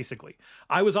syndrome, basically.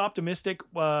 I was optimistic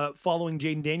following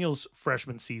Jaden Daniels'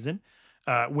 freshman season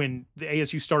when the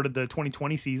ASU started the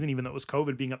 2020 season, even though it was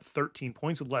COVID, being up 13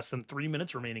 points with less than 3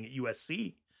 minutes remaining at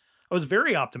USC. I was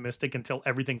very optimistic until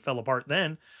everything fell apart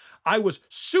then. I was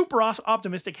super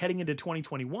optimistic heading into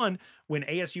 2021 when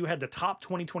ASU had the top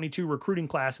 2022 recruiting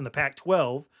class in the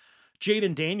Pac-12.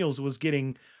 Jaden Daniels was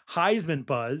getting Heisman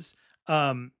buzz.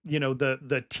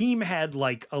 The team had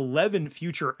like 11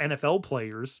 future NFL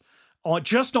players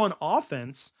just on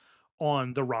offense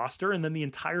on the roster. And then the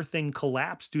entire thing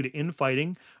collapsed due to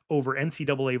infighting over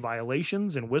NCAA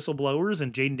violations and whistleblowers.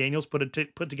 And Jaden Daniels put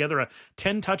together a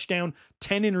 10 touchdown,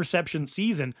 10 interception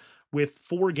season with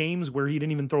 4 games where he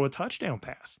didn't even throw a touchdown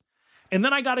pass. And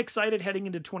then I got excited heading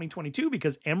into 2022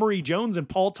 because Emory Jones and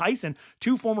Paul Tyson,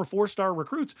 2 former 4-star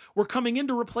recruits, were coming in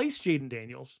to replace Jaden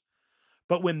Daniels.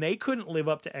 But when they couldn't live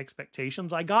up to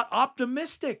expectations, I got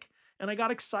optimistic and I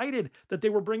got excited that they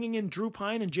were bringing in Drew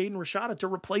Pine and Jaden Rashada to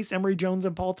replace Emory Jones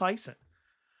and Paul Tyson.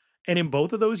 And in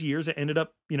both of those years, it ended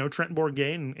up, Trenton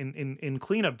Bourguet in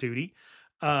cleanup duty.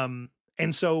 And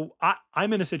so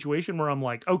I'm in a situation where I'm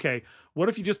like, okay, what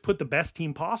if you just put the best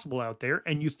team possible out there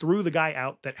and you threw the guy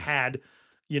out that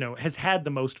has had the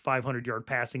most 500-yard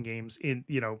passing games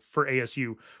for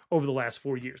ASU over the last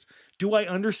 4 years? Do I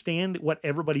understand what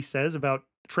everybody says about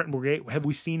Trenton Bourguet? Have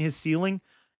we seen his ceiling?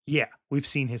 Yeah, we've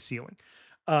seen his ceiling.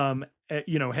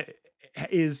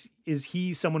 Is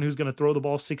he someone who's going to throw the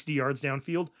ball 60 yards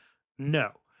downfield? No.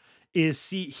 Is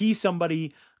he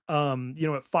somebody at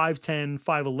 5'10",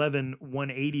 5'11",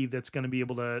 180 that's going to be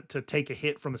able to take a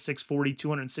hit from a 6'40",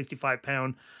 265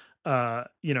 pound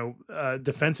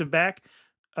defensive back?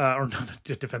 Or not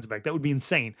a defensive back, that would be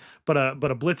insane. But a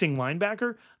blitzing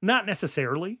linebacker, not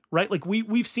necessarily, right? Like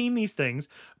we've seen these things,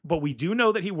 but we do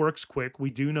know that he works quick. We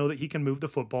do know that he can move the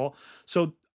football.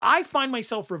 So I find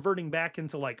myself reverting back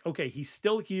into like, okay, he's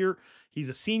still here. He's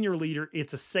a senior leader.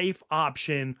 It's a safe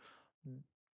option,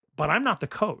 but I'm not the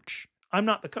coach. I'm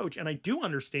not the coach. And I do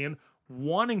understand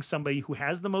wanting somebody who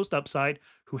has the most upside,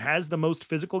 who has the most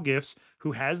physical gifts,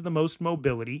 who has the most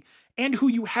mobility, and who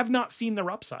you have not seen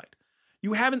their upside.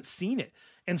 You haven't seen it.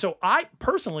 And so I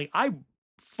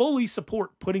fully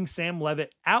support putting Sam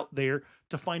Leavitt out there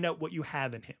to find out what you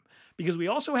have in him. Because we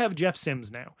also have Jeff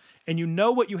Sims now, and you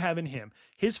know what you have in him.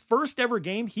 His first ever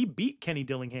game, he beat Kenny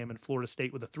Dillingham in Florida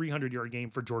State with a 300-yard game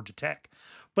for Georgia Tech.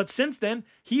 But since then,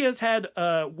 he has had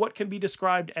what can be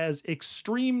described as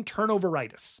extreme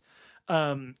turnoveritis.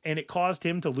 And it caused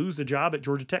him to lose the job at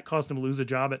Georgia Tech, caused him to lose a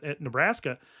job at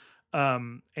Nebraska.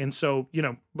 And so,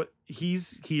 but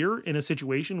he's here in a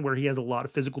situation where he has a lot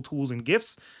of physical tools and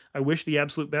gifts. I wish the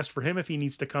absolute best for him if he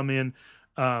needs to come in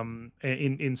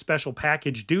special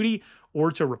package duty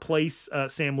or to replace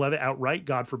Sam Levitt outright.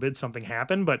 God forbid something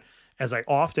happen. But as I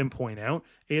often point out,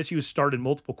 ASU has started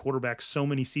multiple quarterbacks so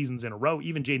many seasons in a row.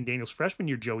 Even Jaden Daniels' freshman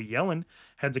year, Joey Yellen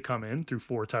had to come in through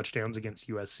 4 touchdowns against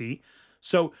USC.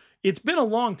 So it's been a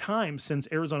long time since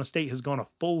Arizona State has gone a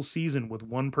full season with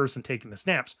one person taking the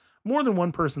snaps. More than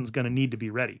one person's going to need to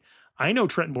be ready. I know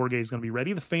Trenton Bourguet is going to be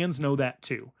ready. The fans know that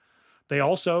too. They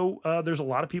also, there's a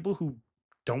lot of people who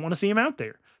don't want to see him out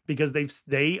there because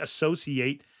they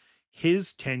associate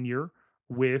his tenure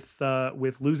with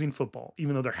losing football.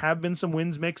 Even though there have been some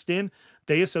wins mixed in,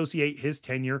 they associate his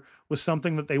tenure with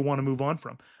something that they want to move on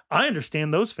from. I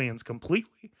understand those fans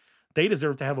completely. They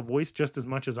deserve to have a voice just as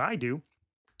much as I do.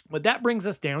 But that brings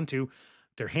us down to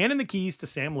they're handing the keys to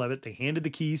Sam Levitt. They handed the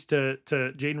keys to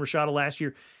Jaden Rashada last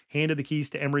year, handed the keys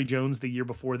to Emory Jones the year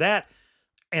before that.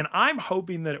 And I'm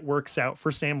hoping that it works out for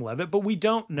Sam Levitt, but we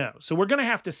don't know. So we're going to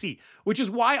have to see, which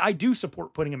is why I do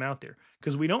support putting him out there,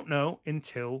 because we don't know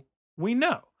until we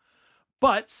know.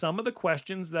 But some of the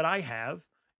questions that I have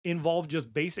involve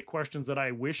just basic questions that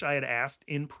I wish I had asked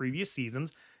in previous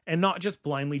seasons and not just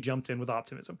blindly jumped in with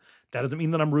optimism. That doesn't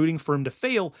mean that I'm rooting for him to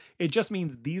fail. It just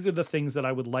means these are the things that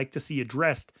I would like to see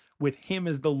addressed with him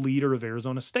as the leader of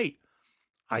Arizona State.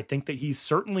 I think that he's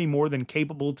certainly more than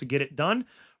capable to get it done,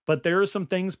 but there are some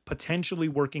things potentially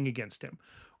working against him.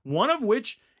 One of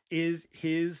which is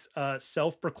his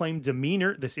self-proclaimed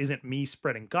demeanor. This isn't me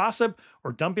spreading gossip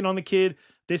or dumping on the kid.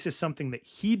 This is something that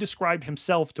he described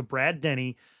himself to Brad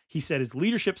Denny. He said his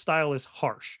leadership style is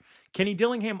harsh. Kenny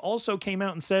Dillingham also came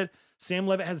out and said Sam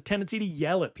Levitt has a tendency to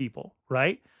yell at people,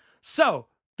 right? So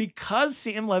because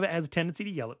Sam Levitt has a tendency to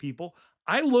yell at people,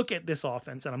 I look at this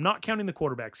offense, and I'm not counting the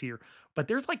quarterbacks here, but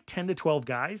there's like 10 to 12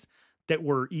 guys that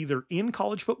were either in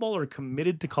college football or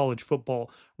committed to college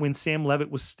football when Sam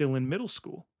Levitt was still in middle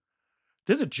school.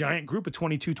 There's a giant group of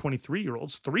 22,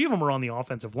 23-year-olds. 3 of them are on the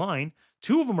offensive line.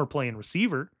 2 of them are playing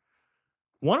receiver.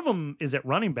 One of them is at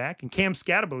running back, and Cam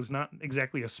Scatterbo is not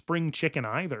exactly a spring chicken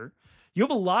either. You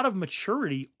have a lot of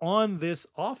maturity on this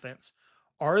offense.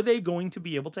 Are they going to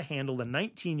be able to handle a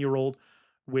 19-year-old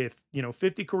with,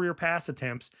 50 career pass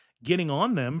attempts getting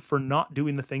on them for not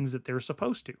doing the things that they're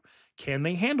supposed to? Can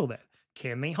they handle that?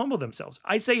 Can they humble themselves?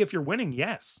 I say if you're winning,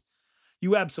 yes.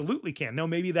 You absolutely can. Now,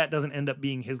 maybe that doesn't end up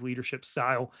being his leadership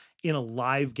style in a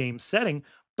live game setting,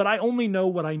 but I only know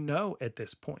what I know at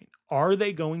this point. Are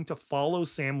they going to follow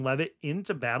Sam Levitt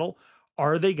into battle?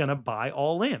 Are they going to buy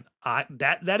all in?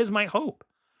 That is my hope.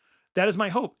 That is my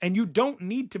hope. And you don't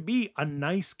need to be a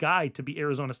nice guy to be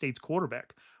Arizona State's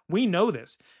quarterback. We know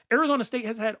this. Arizona State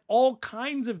has had all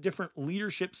kinds of different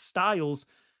leadership styles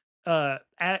as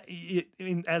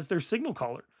their signal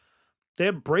caller. They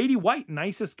have Brady White,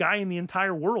 nicest guy in the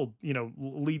entire world,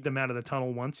 lead them out of the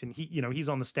tunnel once. And he's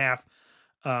on the staff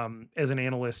as an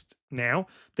analyst now.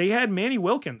 They had Manny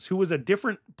Wilkins, who was a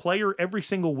different player every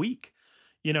single week.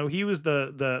 He was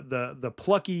the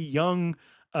plucky young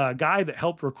guy that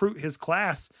helped recruit his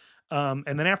class. And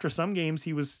then after some games,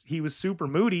 he was super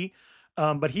moody.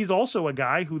 But he's also a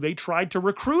guy who they tried to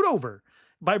recruit over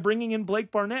by bringing in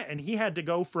Blake Barnett. And he had to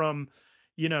go from,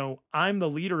 I'm the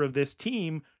leader of this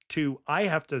team to I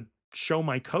have to show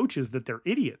my coaches that they're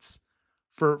idiots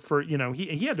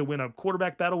he had to win a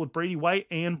quarterback battle with Brady White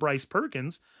and Bryce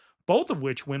Perkins, both of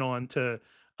which went on to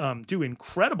do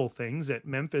incredible things at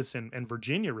Memphis and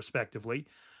Virginia, respectively.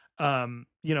 In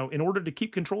order to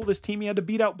keep control of this team, he had to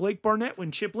beat out Blake Barnett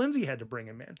when Chip Lindsey had to bring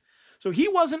him in. So he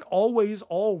wasn't always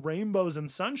all rainbows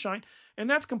and sunshine, and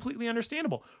that's completely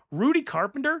understandable. Rudy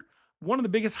Carpenter, one of the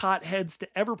biggest hotheads to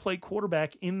ever play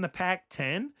quarterback in the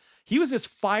Pac-10, he was as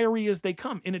fiery as they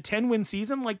come. In a 10-win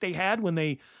season like they had when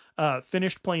they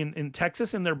finished playing in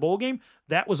Texas in their bowl game,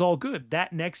 that was all good.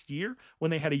 That next year, when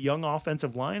they had a young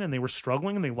offensive line and they were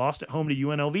struggling and they lost at home to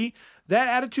UNLV, that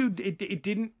attitude,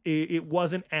 it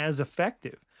wasn't as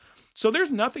effective. So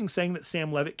there's nothing saying that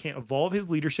Sam Levitt can't evolve his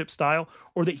leadership style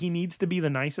or that he needs to be the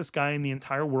nicest guy in the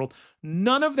entire world.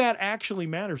 None of that actually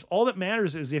matters. All that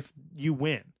matters is if you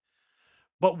win.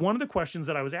 But one of the questions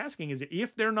that I was asking is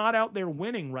if they're not out there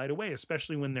winning right away,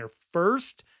 especially when their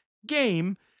first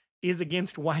game is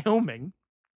against Wyoming,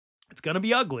 it's going to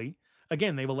be ugly.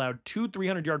 Again, they've allowed 2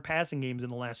 300-yard passing games in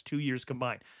the last 2 years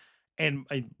combined. And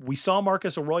we saw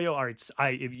Marcus Arroyo. All right,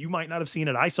 if you might not have seen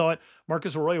it, I saw it.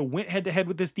 Marcus Arroyo went head-to-head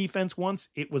with this defense once.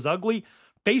 It was ugly.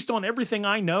 Based on everything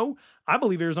I know, I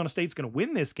believe Arizona State's going to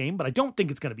win this game, but I don't think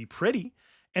it's going to be pretty.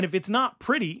 And if it's not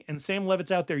pretty and Sam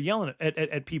Levitt's out there yelling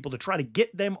at people to try to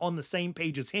get them on the same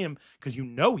page as him, because you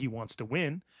know he wants to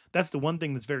win. That's the one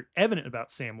thing that's very evident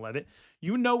about Sam Levitt.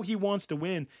 You know he wants to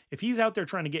win. If he's out there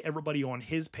trying to get everybody on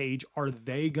his page, are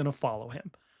they going to follow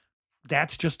him?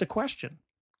 That's just a question.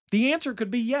 The answer could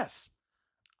be yes.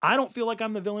 I don't feel like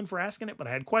I'm the villain for asking it, but I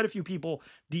had quite a few people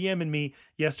DMing me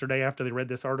yesterday after they read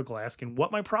this article asking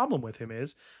what my problem with him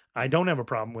is. I don't have a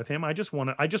problem with him. I just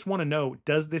want to know,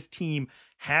 does this team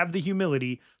have the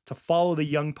humility to follow the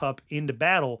young pup into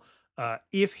battle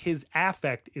if his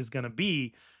affect is going to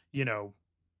be,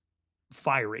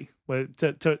 fiery,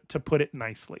 to put it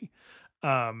nicely.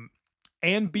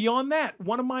 And beyond that,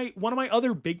 one of my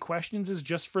other big questions is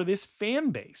just for this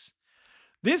fan base.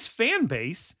 This fan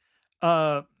base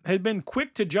had been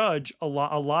quick to judge a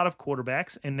lot of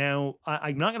quarterbacks, and now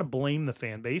I'm not going to blame the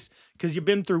fan base because you've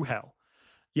been through hell.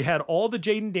 You had all the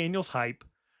Jaden Daniels hype,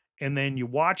 and then you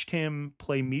watched him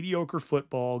play mediocre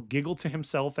football, giggle to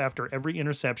himself after every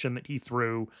interception that he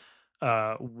threw,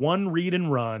 one read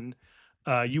and run.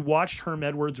 You watched Herm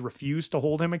Edwards refuse to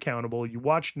hold him accountable. You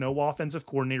watched no offensive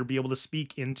coordinator be able to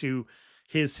speak into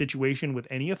his situation with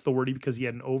any authority because he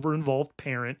had an over-involved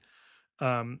parent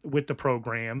with the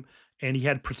program, and he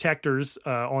had protectors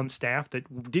on staff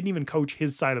that didn't even coach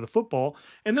his side of the football.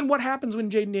 And then what happens when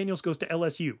Jaden Daniels goes to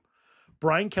LSU?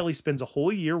 Brian Kelly spends a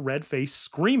whole year red-faced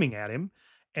screaming at him,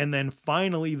 and then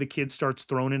finally the kid starts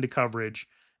thrown into coverage,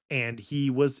 and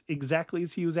he was exactly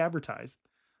as he was advertised.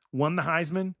 Won the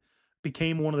Heisman,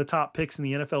 became one of the top picks in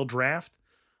the NFL draft.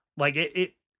 Like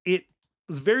it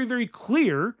was very, very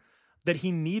clear that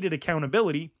he needed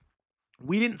accountability.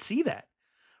 We didn't see that.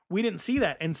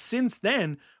 And since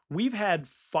then, we've had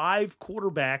 5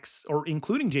 quarterbacks, or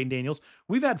including Jaden Daniels,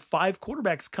 we've had 5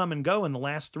 quarterbacks come and go in the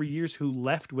last 3 years who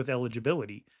left with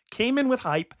eligibility, came in with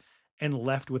hype and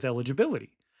left with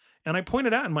eligibility. And I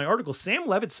pointed out in my article, Sam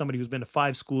Levitt's somebody who's been to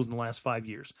 5 schools in the last 5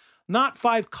 years, not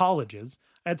 5 colleges.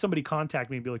 I had somebody contact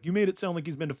me and be like, you made it sound like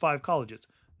he's been to 5 colleges.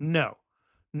 No.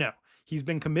 He's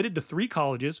been committed to 3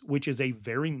 colleges, which is a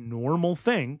very normal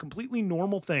thing, completely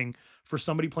normal thing for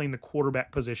somebody playing the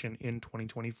quarterback position in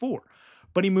 2024.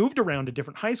 But he moved around to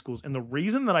different high schools. And the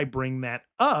reason that I bring that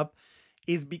up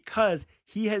is because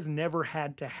he has never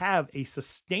had to have a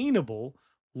sustainable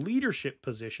leadership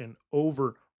position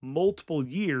over multiple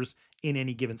years in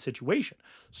any given situation.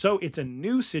 So it's a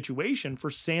new situation for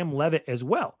Sam Levitt as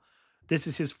well. This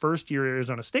is his first year at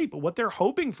Arizona State, but what they're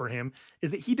hoping for him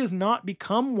is that he does not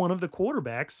become one of the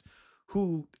quarterbacks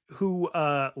who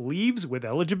leaves with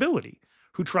eligibility,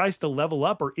 who tries to level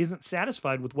up or isn't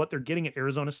satisfied with what they're getting at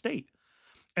Arizona State.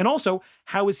 And also,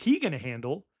 how is he going to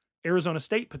handle Arizona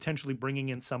State potentially bringing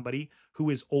in somebody who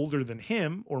is older than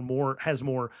him or has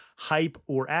more hype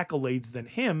or accolades than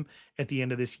him at the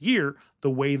end of this year, the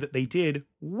way that they did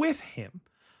with him?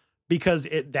 Because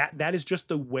that is just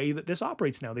the way that this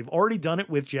operates now. They've already done it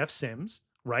with Jeff Sims,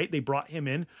 right? They brought him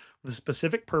in with the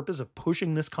specific purpose of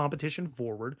pushing this competition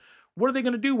forward. What are they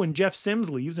going to do when Jeff Sims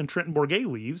leaves and Trenton Bourguet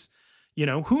leaves?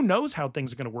 Who knows how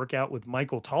things are going to work out with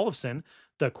Michael Tollefson,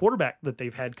 the quarterback that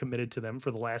they've had committed to them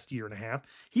for the last year and a half.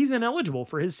 He's ineligible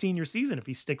for his senior season if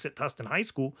he sticks at Tustin High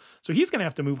School. So he's going to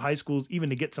have to move high schools even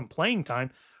to get some playing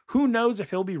time. Who knows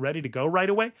if he'll be ready to go right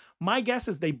away? My guess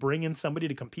is they bring in somebody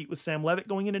to compete with Sam Levitt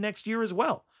going into next year as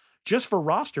well, just for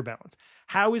roster balance.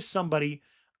 How is somebody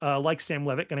like Sam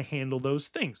Levitt going to handle those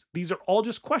things? These are all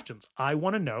just questions I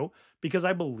want to know because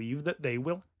I believe that they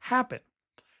will happen.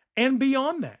 And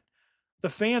beyond that, the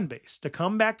fan base, to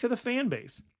come back to the fan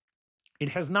base, it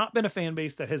has not been a fan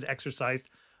base that has exercised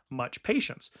much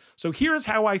patience. So here's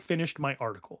how I finished my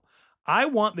article. I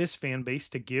want this fan base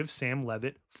to give Sam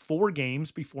Levitt 4 games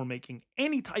before making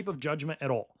any type of judgment at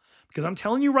all. Because I'm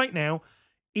telling you right now,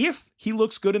 if he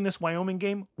looks good in this Wyoming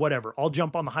game, whatever, I'll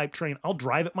jump on the hype train. I'll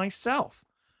drive it myself.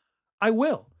 I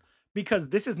will. Because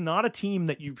this is not a team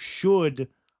that you should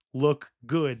look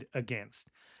good against.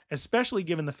 Especially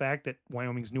given the fact that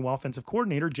Wyoming's new offensive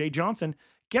coordinator, Jay Johnson,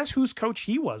 guess whose coach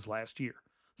he was last year?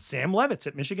 Sam Levitt's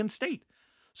at Michigan State.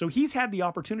 So he's had the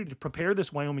opportunity to prepare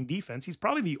this Wyoming defense. He's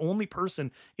probably the only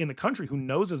person in the country who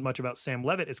knows as much about Sam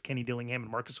Levitt as Kenny Dillingham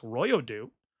and Marcus Arroyo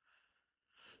do.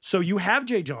 So you have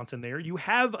Jay Johnson there. You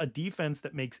have a defense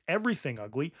that makes everything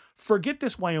ugly. Forget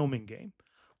this Wyoming game.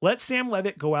 Let Sam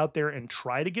Levitt go out there and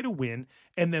try to get a win,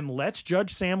 and then let's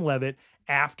judge Sam Levitt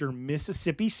after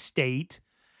Mississippi State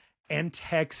and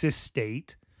Texas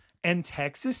State and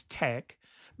Texas Tech,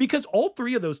 because all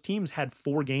 3 of those teams had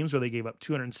 4 games where they gave up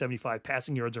 275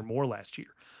 passing yards or more last year.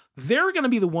 They're going to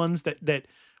be the ones that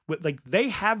like they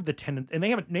have the tendency, and they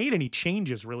haven't made any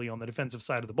changes really on the defensive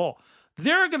side of the ball.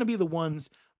 They're going to be the ones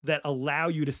that allow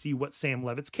you to see what Sam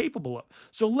Leavitt's capable of.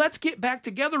 So let's get back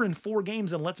together in 4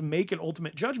 games and let's make an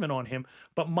ultimate judgment on him.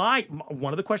 But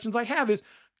one of the questions I have is,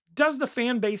 does the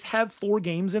fan base have 4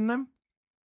 games in them?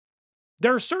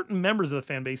 There are certain members of the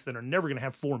fan base that are never going to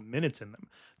have 4 minutes in them.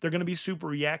 They're going to be super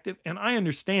reactive, and I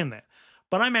understand that.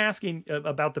 But I'm asking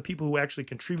about the people who actually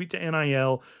contribute to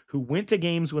NIL, who went to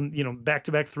games when,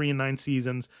 back-to-back 3-9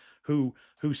 seasons, who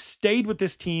stayed with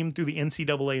this team through the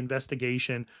NCAA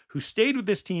investigation, who stayed with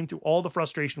this team through all the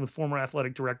frustration with former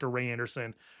athletic director Ray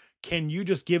Anderson. Can you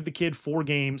just give the kid 4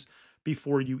 games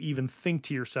before you even think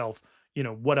to yourself,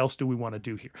 what else do we want to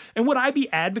do here? And would I be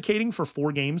advocating for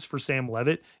 4 games for Sam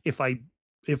Leavitt if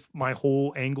my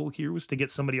whole angle here was to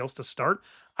get somebody else to start?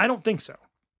 I don't think so.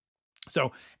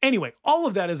 So anyway, all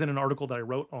of that is in an article that I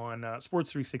wrote on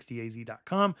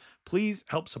sports360az.com. Please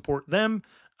help support them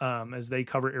as they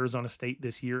cover Arizona State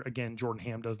this year. Again, Jordan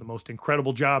Ham does the most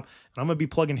incredible job, and I'm going to be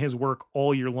plugging his work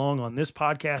all year long on this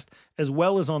podcast, as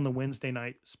well as on the Wednesday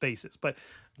night spaces. But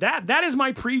that is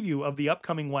my preview of the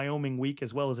upcoming Wyoming week,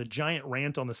 as well as a giant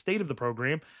rant on the state of the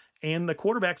program and the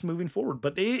quarterbacks moving forward.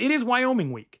 But it is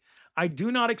Wyoming week. I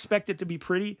do not expect it to be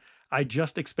pretty. I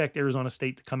just expect Arizona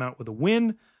State to come out with a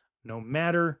win, no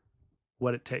matter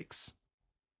what it takes.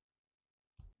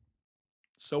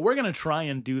 So we're going to try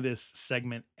and do this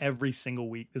segment every single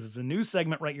week. This is a new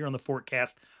segment right here on the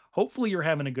Fortcast. Hopefully you're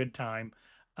having a good time.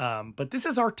 But this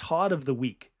is our Todd of the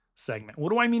Week segment.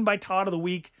 What do I mean by Todd of the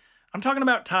Week? I'm talking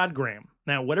about Todd Graham.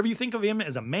 Now, whatever you think of him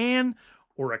as a man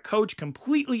or a coach,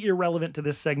 completely irrelevant to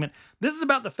this segment. This is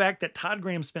about the fact that Todd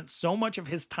Graham spent so much of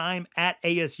his time at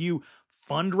ASU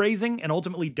fundraising and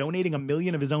ultimately donating $1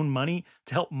 million of his own money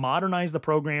to help modernize the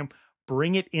program,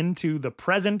 bring it into the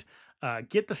present,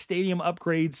 get the stadium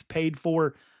upgrades paid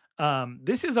for.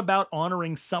 This is about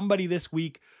honoring somebody this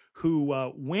week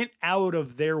who went out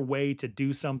of their way to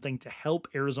do something to help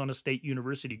Arizona State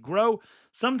University grow.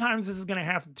 Sometimes this is going to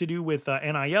have to do with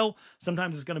NIL.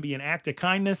 Sometimes it's going to be an act of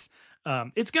kindness.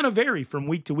 It's going to vary from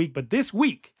week to week, but this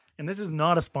week, and this is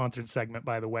not a sponsored segment,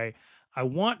 by the way, I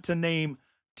want to name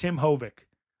Tim Hovick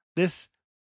this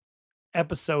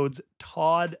episode's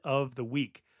Todd of the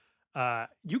Week.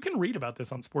 You can read about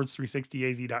this on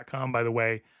sports360az.com, by the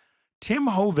way. Tim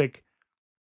Hovick,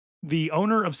 the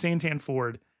owner of Santan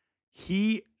Ford,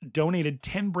 he donated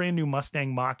 10 brand new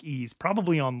Mustang Mach-E's,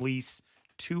 probably on lease,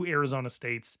 to Arizona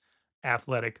State's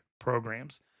athletic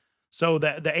programs. So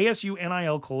the ASU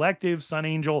NIL Collective, Sun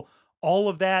Angel, all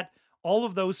of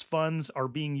those funds are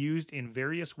being used in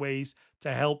various ways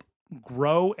to help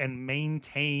grow and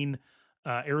maintain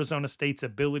Arizona State's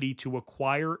ability to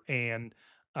acquire and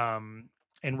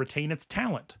retain its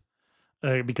talent,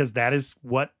 because that is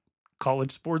what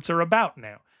college sports are about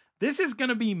now. This is going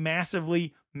to be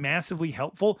massively, massively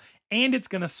helpful, and it's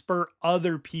going to spur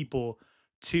other people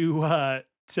to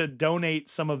donate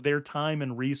some of their time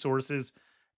and resources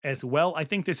as well. I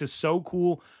think this is so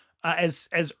cool. As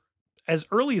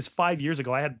early as 5 years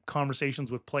ago, I had conversations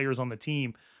with players on the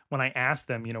team when I asked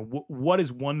them, what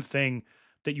is one thing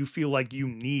that you feel like you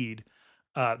need?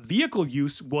 Vehicle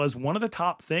use was one of the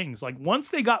top things. Like, once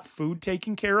they got food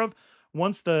taken care of,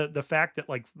 once the fact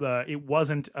that it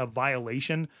wasn't a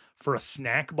violation for a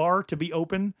snack bar to be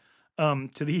open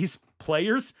to these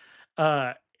players,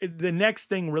 the next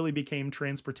thing really became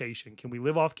transportation. Can we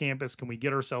live off campus? Can we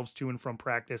get ourselves to and from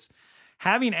practice?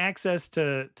 Having access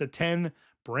to 10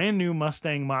 brand new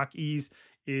Mustang Mach-E's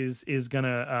is going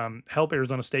to help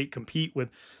Arizona State compete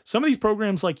with some of these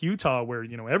programs like Utah, where,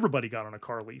 everybody got on a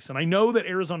car lease. And I know that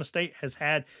Arizona State has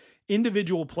had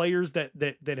individual players that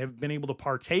have been able to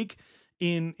partake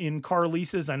in car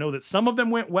leases. I know that some of them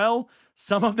went well.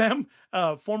 Some of them,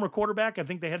 former quarterback, I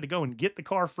think they had to go and get the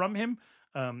car from him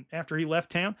after he left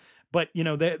town. But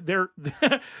there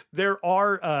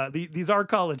are these are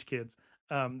college kids.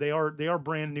 They are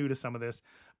brand new to some of this.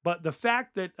 But the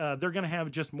fact that they're going to have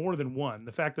just more than one,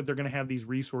 the fact that they're going to have these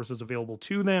resources available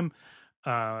to them,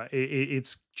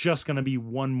 it's just going to be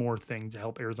one more thing to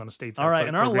help Arizona State's all right.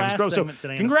 And our last grow. segment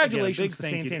today. Congratulations to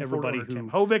thank you to Santan everybody Ford who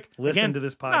Tim Hovick. listened to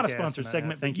this podcast. Not a sponsored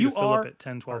segment. Thank you you to Philip are at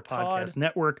Ten12 Todd Podcast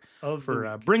Network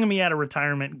for bringing me out of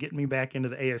retirement, getting me back into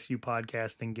the ASU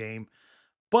podcasting game.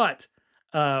 But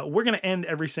we're going to end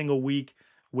every single week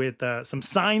with some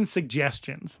sign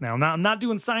suggestions. Now, I'm not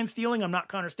doing sign stealing. I'm not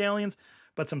Connor Stallions,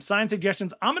 but some sign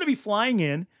suggestions. I'm going to be flying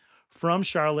in from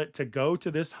Charlotte to go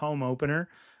to this home opener.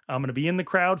 I'm going to be in the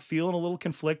crowd feeling a little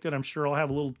conflicted. I'm sure I'll have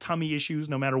a little tummy issues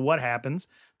no matter what happens.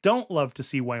 Don't love to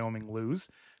see Wyoming lose.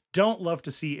 Don't love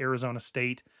to see Arizona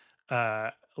State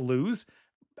lose,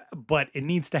 but it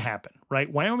needs to happen,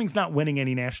 right? Wyoming's not winning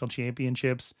any national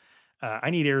championships. I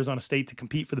need Arizona State to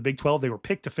compete for the Big 12. They were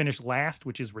picked to finish last,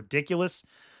 which is ridiculous.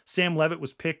 Sam Levitt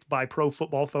was picked by Pro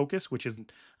Football Focus, which is,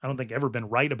 I don't think, ever been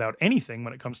right about anything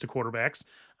when it comes to quarterbacks,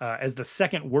 as the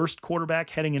second worst quarterback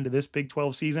heading into this Big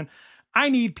 12 season. I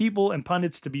need people and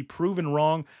pundits to be proven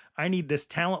wrong. I need this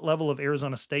talent level of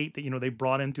Arizona State that, they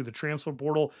brought in through the transfer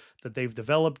portal, that they've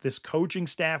developed, this coaching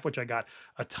staff, which I got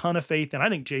a ton of faith in. I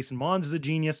think Jason Mons is a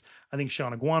genius. I think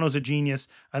Sean Aguano's a genius.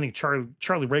 I think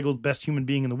Charlie Ragel's the best human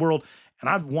being in the world. And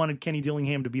I've wanted Kenny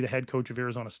Dillingham to be the head coach of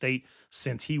Arizona State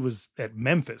since he was at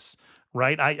Memphis,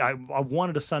 right? I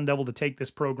wanted a Sun Devil to take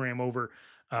this program over.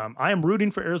 I am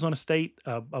rooting for Arizona State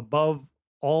above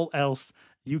all else.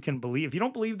 You can believe. If you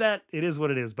don't believe that, it is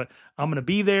what it is. But I'm going to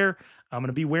be there. I'm going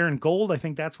to be wearing gold. I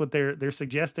think that's what they're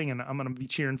suggesting, and I'm going to be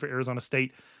cheering for Arizona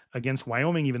State against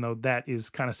Wyoming, even though that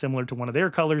is kind of similar to one of their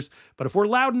colors. But if we're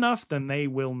loud enough, then they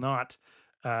will not.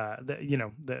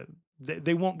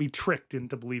 They won't be tricked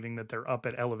into believing that they're up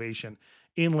at elevation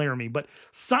in Laramie. But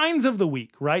signs of the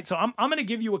week, right? So I'm going to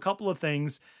give you a couple of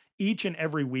things each and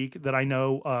every week that I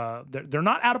know they're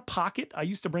not out of pocket. I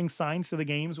used to bring signs to the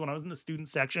games when I was in the student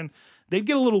section. They'd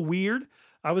get a little weird.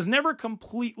 I was never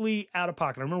completely out of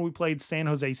pocket. I remember we played San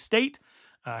Jose State.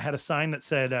 Had a sign that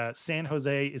said San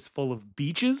Jose is full of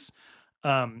beaches,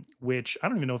 which I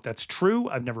don't even know if that's true.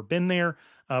 I've never been there,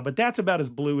 but that's about as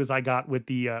blue as I got with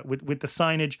the with the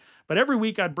signage. But every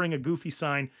week I'd bring a goofy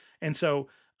sign, and so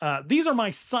these are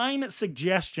my sign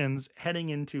suggestions heading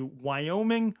into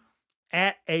Wyoming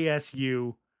at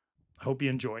ASU. I hope you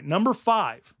enjoy. Number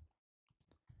 5,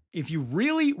 if you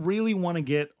really, really want to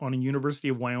get on a University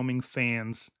of Wyoming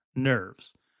fans'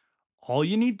 nerves, all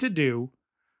you need to do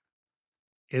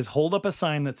is hold up a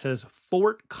sign that says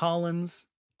Fort Collins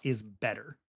is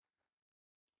better.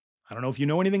 I don't know if you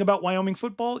know anything about Wyoming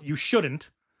football. You shouldn't.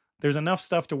 There's enough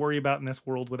stuff to worry about in this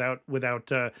world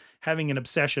without having an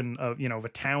obsession of of a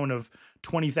town of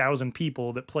 20,000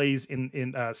 people that plays in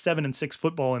 7-6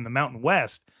 football in the Mountain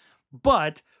West.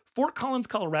 But Fort Collins,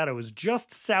 Colorado, is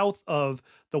just south of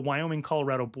the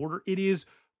Wyoming-Colorado border. It is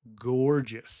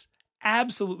gorgeous,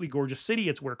 absolutely gorgeous city.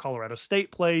 It's where Colorado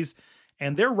State plays.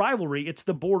 And their rivalry, it's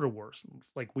the border wars. It's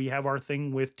like we have our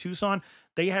thing with Tucson.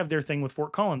 They have their thing with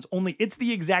Fort Collins, only it's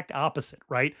the exact opposite,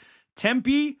 right?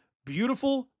 Tempe,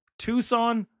 beautiful.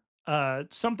 Tucson,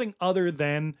 something other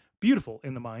than beautiful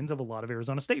in the minds of a lot of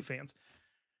Arizona State fans.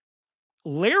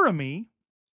 Laramie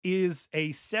is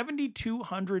a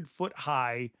 7,200 foot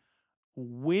high,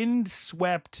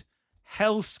 wind-swept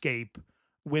hellscape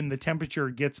when the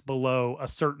temperature gets below a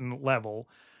certain level.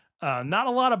 Not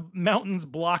a lot of mountains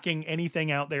blocking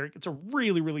anything out there. It's a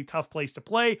really, really tough place to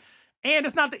play, and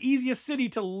it's not the easiest city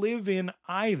to live in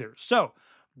either. So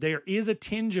there is a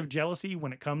tinge of jealousy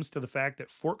when it comes to the fact that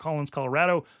Fort Collins,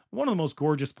 Colorado, one of the most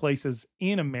gorgeous places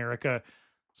in America.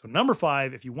 So number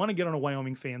 5, if you want to get on a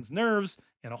Wyoming fan's nerves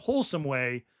in a wholesome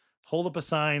way, hold up a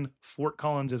sign, Fort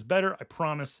Collins is better. I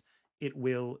promise it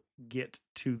will get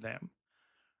to them.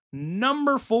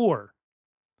 Number 4,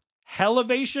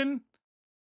 elevation,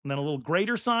 and then a little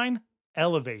greater sign,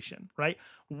 elevation, right?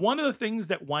 One of the things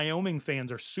that Wyoming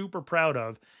fans are super proud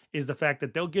of is the fact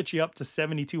that they'll get you up to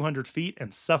 7,200 feet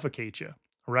and suffocate you,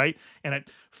 right? And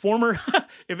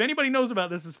if anybody knows about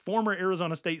this, is former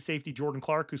Arizona State safety Jordan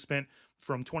Clark, who spent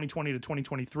from 2020 to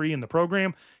 2023 in the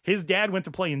program. His dad went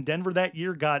to play in Denver that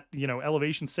year, got,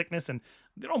 elevation sickness, and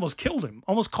it almost killed him,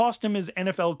 almost cost him his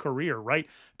NFL career, right?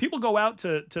 People go out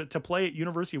to play at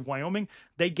University of Wyoming.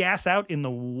 They gas out in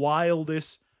the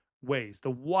wildest ways. I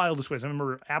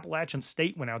remember Appalachian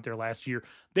State went out there last year.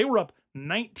 They were up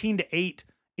 19-8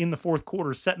 in the fourth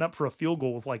quarter, setting up for a field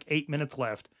goal with like 8 minutes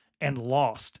left, and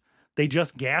lost. They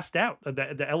just gassed out.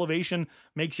 The elevation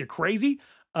makes you crazy.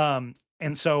 And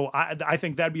so I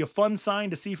think that'd be a fun sign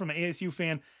to see from an ASU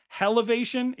fan.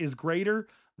 Elevation is greater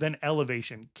than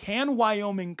elevation. Can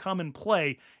Wyoming come and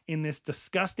play in this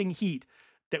disgusting heat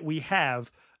that we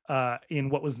have in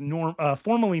what was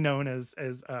formerly known as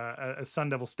Sun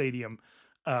Devil Stadium?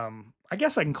 I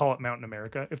guess I can call it Mountain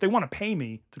America. If they want to pay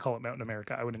me to call it Mountain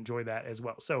America, I would enjoy that as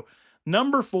well. So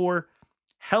number 4,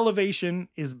 elevation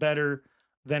is better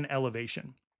than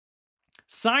elevation.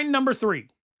 Sign number 3,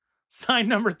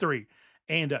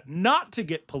 and not to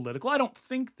get political, I don't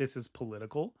think this is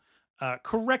political.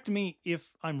 Correct me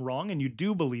if I'm wrong and you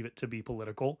do believe it to be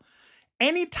political.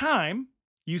 Anytime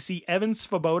you see Evan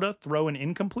Svoboda throw an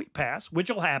incomplete pass, which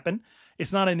will happen,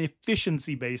 it's not an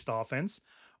efficiency-based offense,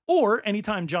 or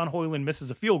anytime John Hoyland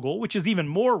misses a field goal, which is even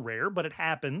more rare, but it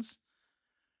happens.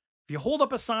 If you hold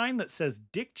up a sign that says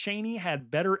Dick Cheney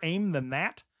had better aim than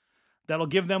that, that'll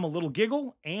give them a little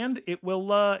giggle, and it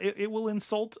will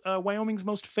insult Wyoming's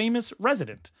most famous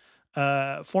resident.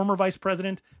 former Vice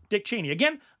President Dick Cheney.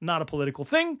 Again, not a political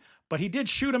thing, but he did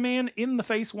shoot a man in the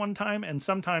face one time, and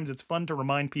sometimes it's fun to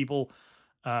remind people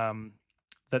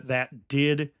that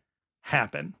did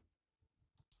happen.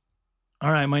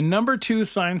 All right, my number 2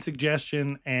 sign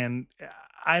suggestion, and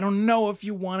I don't know if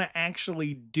you want to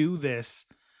actually do this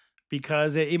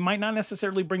because it might not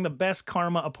necessarily bring the best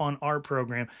karma upon our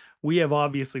program. We have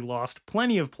obviously lost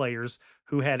plenty of players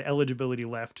who had eligibility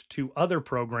left to other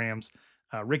programs.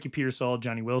 Ricky Pearsall,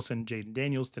 Johnny Wilson, Jaden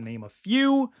Daniels, to name a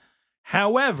few.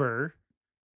 However,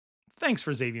 thanks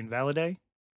for Xavier Valladay.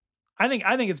 I think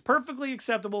it's perfectly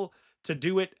acceptable to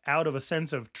do it out of a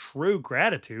sense of true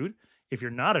gratitude. If you're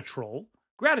not a troll,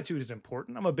 gratitude is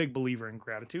important. I'm a big believer in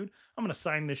gratitude. I'm going to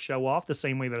sign this show off the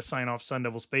same way that I sign off Sun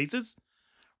Devil Spaces,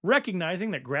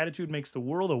 recognizing that gratitude makes the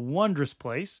world a wondrous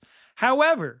place.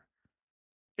 However,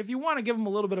 if you want to give him a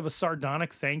little bit of a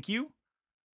sardonic thank you,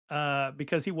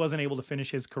 because he wasn't able to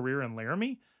finish his career in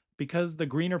Laramie because the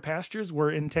greener pastures were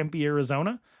in Tempe,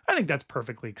 Arizona, I think that's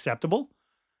perfectly acceptable.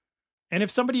 And if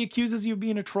somebody accuses you of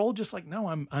being a troll, just like, no,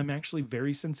 I'm actually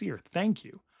very sincere. Thank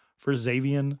you for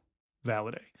Xavier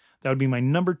Valladay. That would be my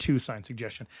number 2 sign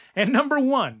suggestion. And number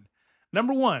one, a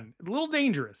little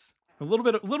dangerous, a little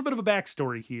bit of a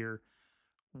backstory here.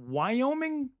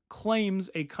 Wyoming claims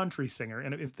a country singer,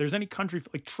 and if there's any country,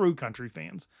 like true country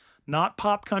fans, not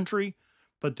pop country,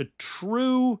 but the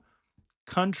true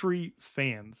country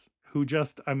fans who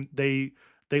just they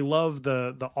love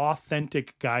the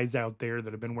authentic guys out there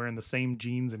that have been wearing the same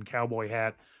jeans and cowboy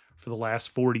hat for the last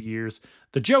 40 years.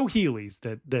 The Joe Healys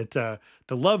that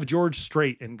love George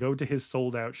Strait and go to his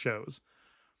sold out shows.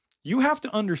 You have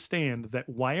to understand that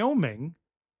Wyoming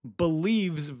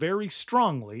believes very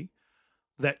strongly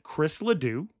that Chris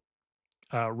Ledoux,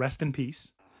 rest in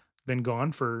peace, been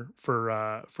gone for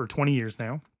 20 years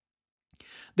now.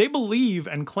 They believe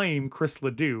and claim Chris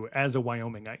Ledoux as a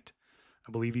Wyomingite.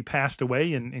 I believe he passed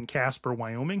away in Casper,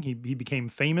 Wyoming. He became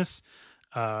famous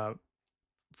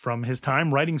from his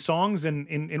time writing songs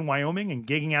in Wyoming and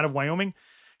gigging out of Wyoming.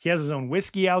 He has his own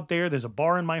whiskey out there. There's a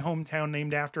bar in my hometown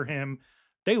named after him.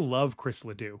 They love Chris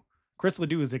Ledoux. Chris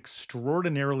Ledoux is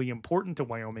extraordinarily important to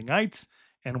Wyomingites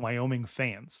and Wyoming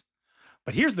fans.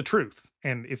 But here's the truth.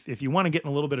 And if you want to get in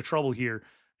a little bit of trouble here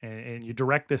and you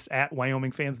direct this at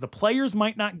Wyoming fans, the players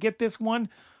might not get this one,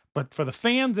 but for the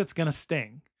fans, it's going to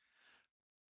sting.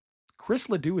 Chris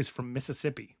Ledoux is from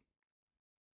Mississippi.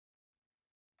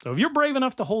 So if you're brave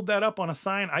enough to hold that up on a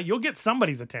sign, you'll get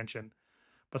somebody's attention.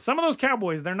 But some of those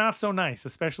Cowboys, they're not so nice,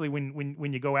 especially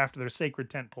when you go after their sacred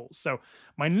tent poles. So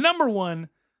my number 1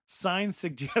 sign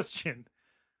suggestion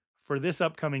for this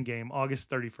upcoming game, August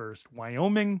 31st,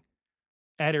 Wyoming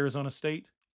at Arizona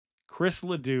State, Chris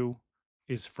Ledoux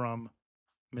is from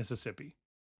Mississippi.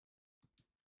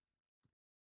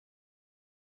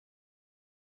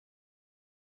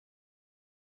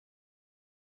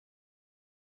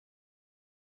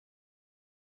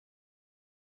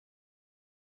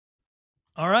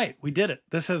 All right, we did it.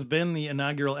 This has been the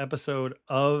inaugural episode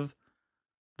of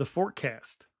the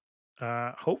Forecast.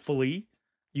 Hopefully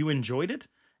you enjoyed it.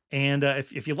 And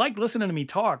if you like listening to me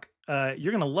talk,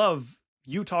 you're going to love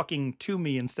you talking to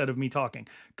me instead of me talking.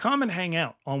 Come and hang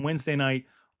out on Wednesday night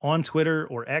on Twitter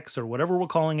or X or whatever we're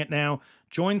calling it now.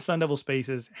 Join Sun Devil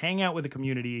Spaces. Hang out with the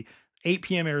community. 8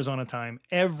 p.m. Arizona time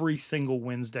every single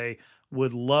Wednesday.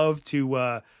 Would love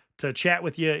to chat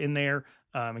with you in there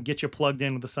and get you plugged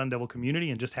in with the Sun Devil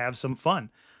community and just have some fun.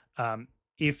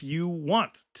 If you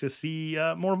want to see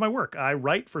more of my work, I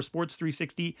write for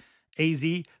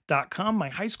sports360az.com. My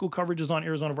high school coverage is on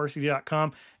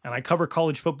arizonavarsity.com, and I cover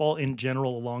college football in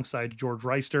general alongside George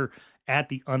Reister at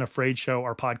the Unafraid Show.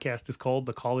 Our podcast is called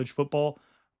The College Football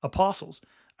Apostles.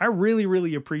 I really,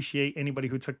 really appreciate anybody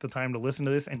who took the time to listen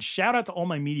to this, and shout out to all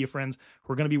my media friends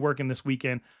who are going to be working this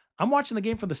weekend. I'm watching the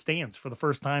game from the stands for the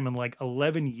first time in like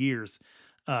 11 years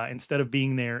instead of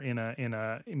being there in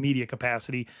a media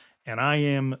capacity. And I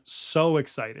am so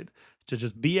excited to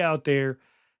just be out there,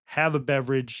 have a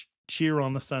beverage, cheer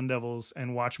on the Sun Devils,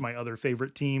 and watch my other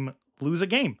favorite team lose a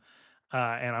game.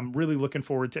 And I'm really looking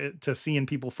forward to seeing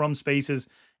people from Spaces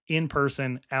in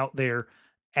person out there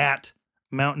at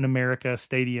Mountain America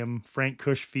Stadium, Frank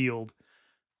Cush Field.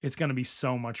 It's going to be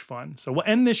so much fun. So we'll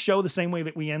end this show the same way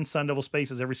that we end Sun Devil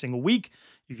Spaces every single week.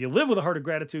 If you live with a heart of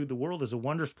gratitude, the world is a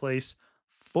wondrous place.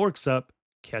 Forks up.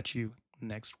 Catch you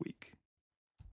next week.